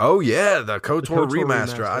 Oh yeah, the KOTOR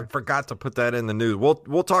remaster. I forgot to put that in the news.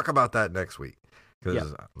 We'll talk about that next week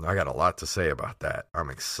because I got a lot to say about that. I'm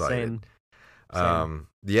excited. Same.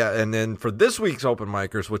 Yeah, and then for this week's Open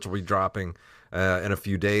Micers, which will be dropping in a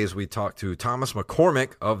few days, we talked to Thomas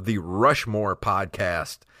McCormick of the Rushmore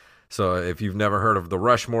podcast. So if you've never heard of the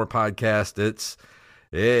Rushmore podcast, it's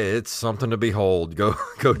something to behold. Go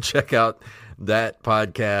check out that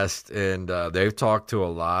podcast, and they've talked to a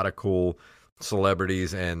lot of cool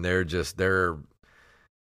celebrities, and they're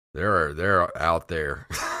out there.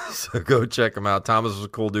 So go check them out. Thomas was a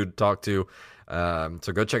cool dude to talk to.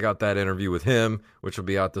 So go check out that interview with him, which will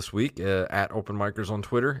be out this week at Open Micers on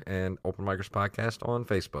Twitter and Open Micers Podcast on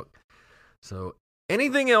Facebook. So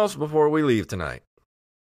anything else before we leave tonight?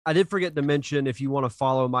 I did forget to mention, if you want to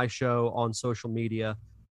follow my show on social media,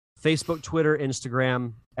 Facebook, Twitter,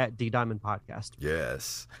 Instagram at D Diamond Podcast.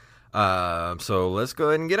 Yes. So let's go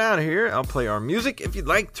ahead and get out of here. I'll play our music. If you'd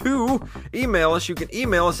like to email us, you can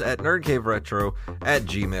email us at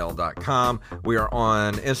nerdcaveretro@gmail.com. We are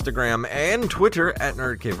on Instagram and Twitter at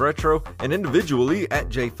nerdcaveretro, and individually at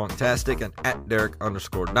jfunktastic and at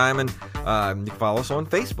Derek_Diamond. You can follow us on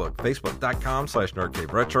Facebook,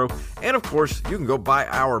 facebook.com/nerdcaveretro. And of course, you can go buy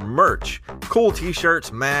our merch. Cool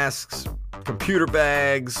t-shirts, masks, computer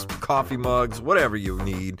bags, coffee mugs, whatever you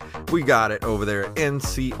need. We got it over there at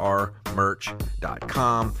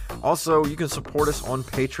ncrmerch.com. Also, you can support us on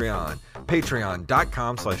Patreon.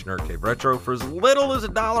 Patreon.com/nerdcaveretro. For as little as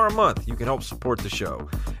 $1 a month, you can help support the show.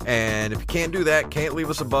 And if you can't do that, can't leave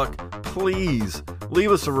us a buck, please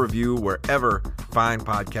leave us a review wherever fine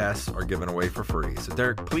podcasts are given away for free. So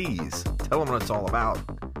Derek, please tell them what it's all about.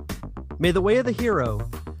 May the way of the hero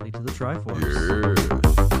lead to the Triforce. Yeah.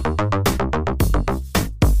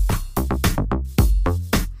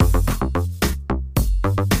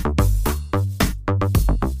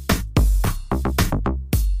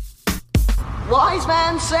 Wise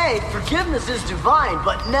man say forgiveness is divine,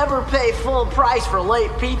 but never pay full price for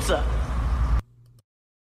late pizza.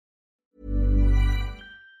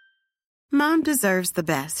 Mom deserves the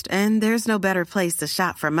best, and there's no better place to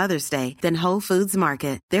shop for Mother's Day than Whole Foods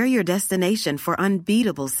Market. They're your destination for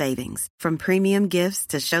unbeatable savings, from premium gifts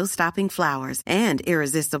to show-stopping flowers and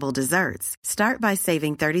irresistible desserts. Start by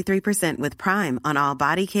saving 33% with Prime on all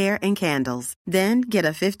body care and candles. Then get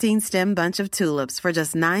a 15-stem bunch of tulips for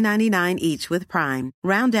just $9.99 each with Prime.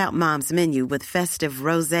 Round out Mom's menu with festive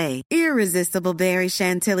rosé, irresistible berry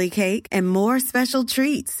chantilly cake, and more special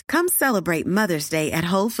treats. Come celebrate Mother's Day at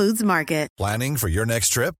Whole Foods Market. Planning for your next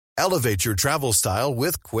trip? Elevate your travel style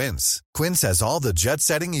with Quince. Quince has all the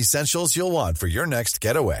jet-setting essentials you'll want for your next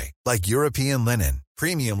getaway, like European linen,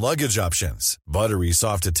 premium luggage options, buttery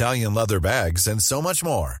soft Italian leather bags, and so much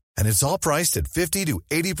more. And it's all priced at 50 to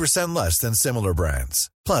 80% less than similar brands.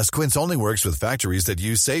 Plus, Quince only works with factories that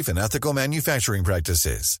use safe and ethical manufacturing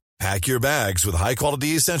practices. Pack your bags with high-quality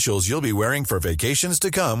essentials you'll be wearing for vacations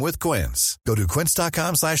to come with Quince. Go to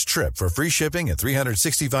quince.com/trip for free shipping and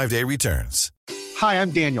 365-day returns. Hi,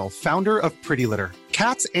 I'm Daniel, founder of Pretty Litter.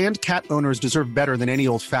 Cats and cat owners deserve better than any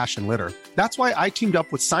old-fashioned litter. That's why I teamed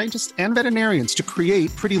up with scientists and veterinarians to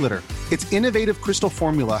create Pretty Litter. Its innovative crystal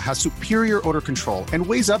formula has superior odor control and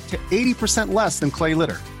weighs up to 80% less than clay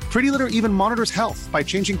litter. Pretty Litter even monitors health by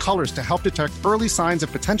changing colors to help detect early signs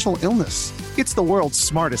of potential illness. It's the world's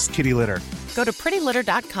smartest kitty litter. Go to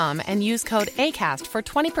prettylitter.com and use code ACAST for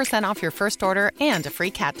 20% off your first order and a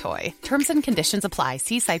free cat toy. Terms and conditions apply.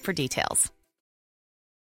 See site for details.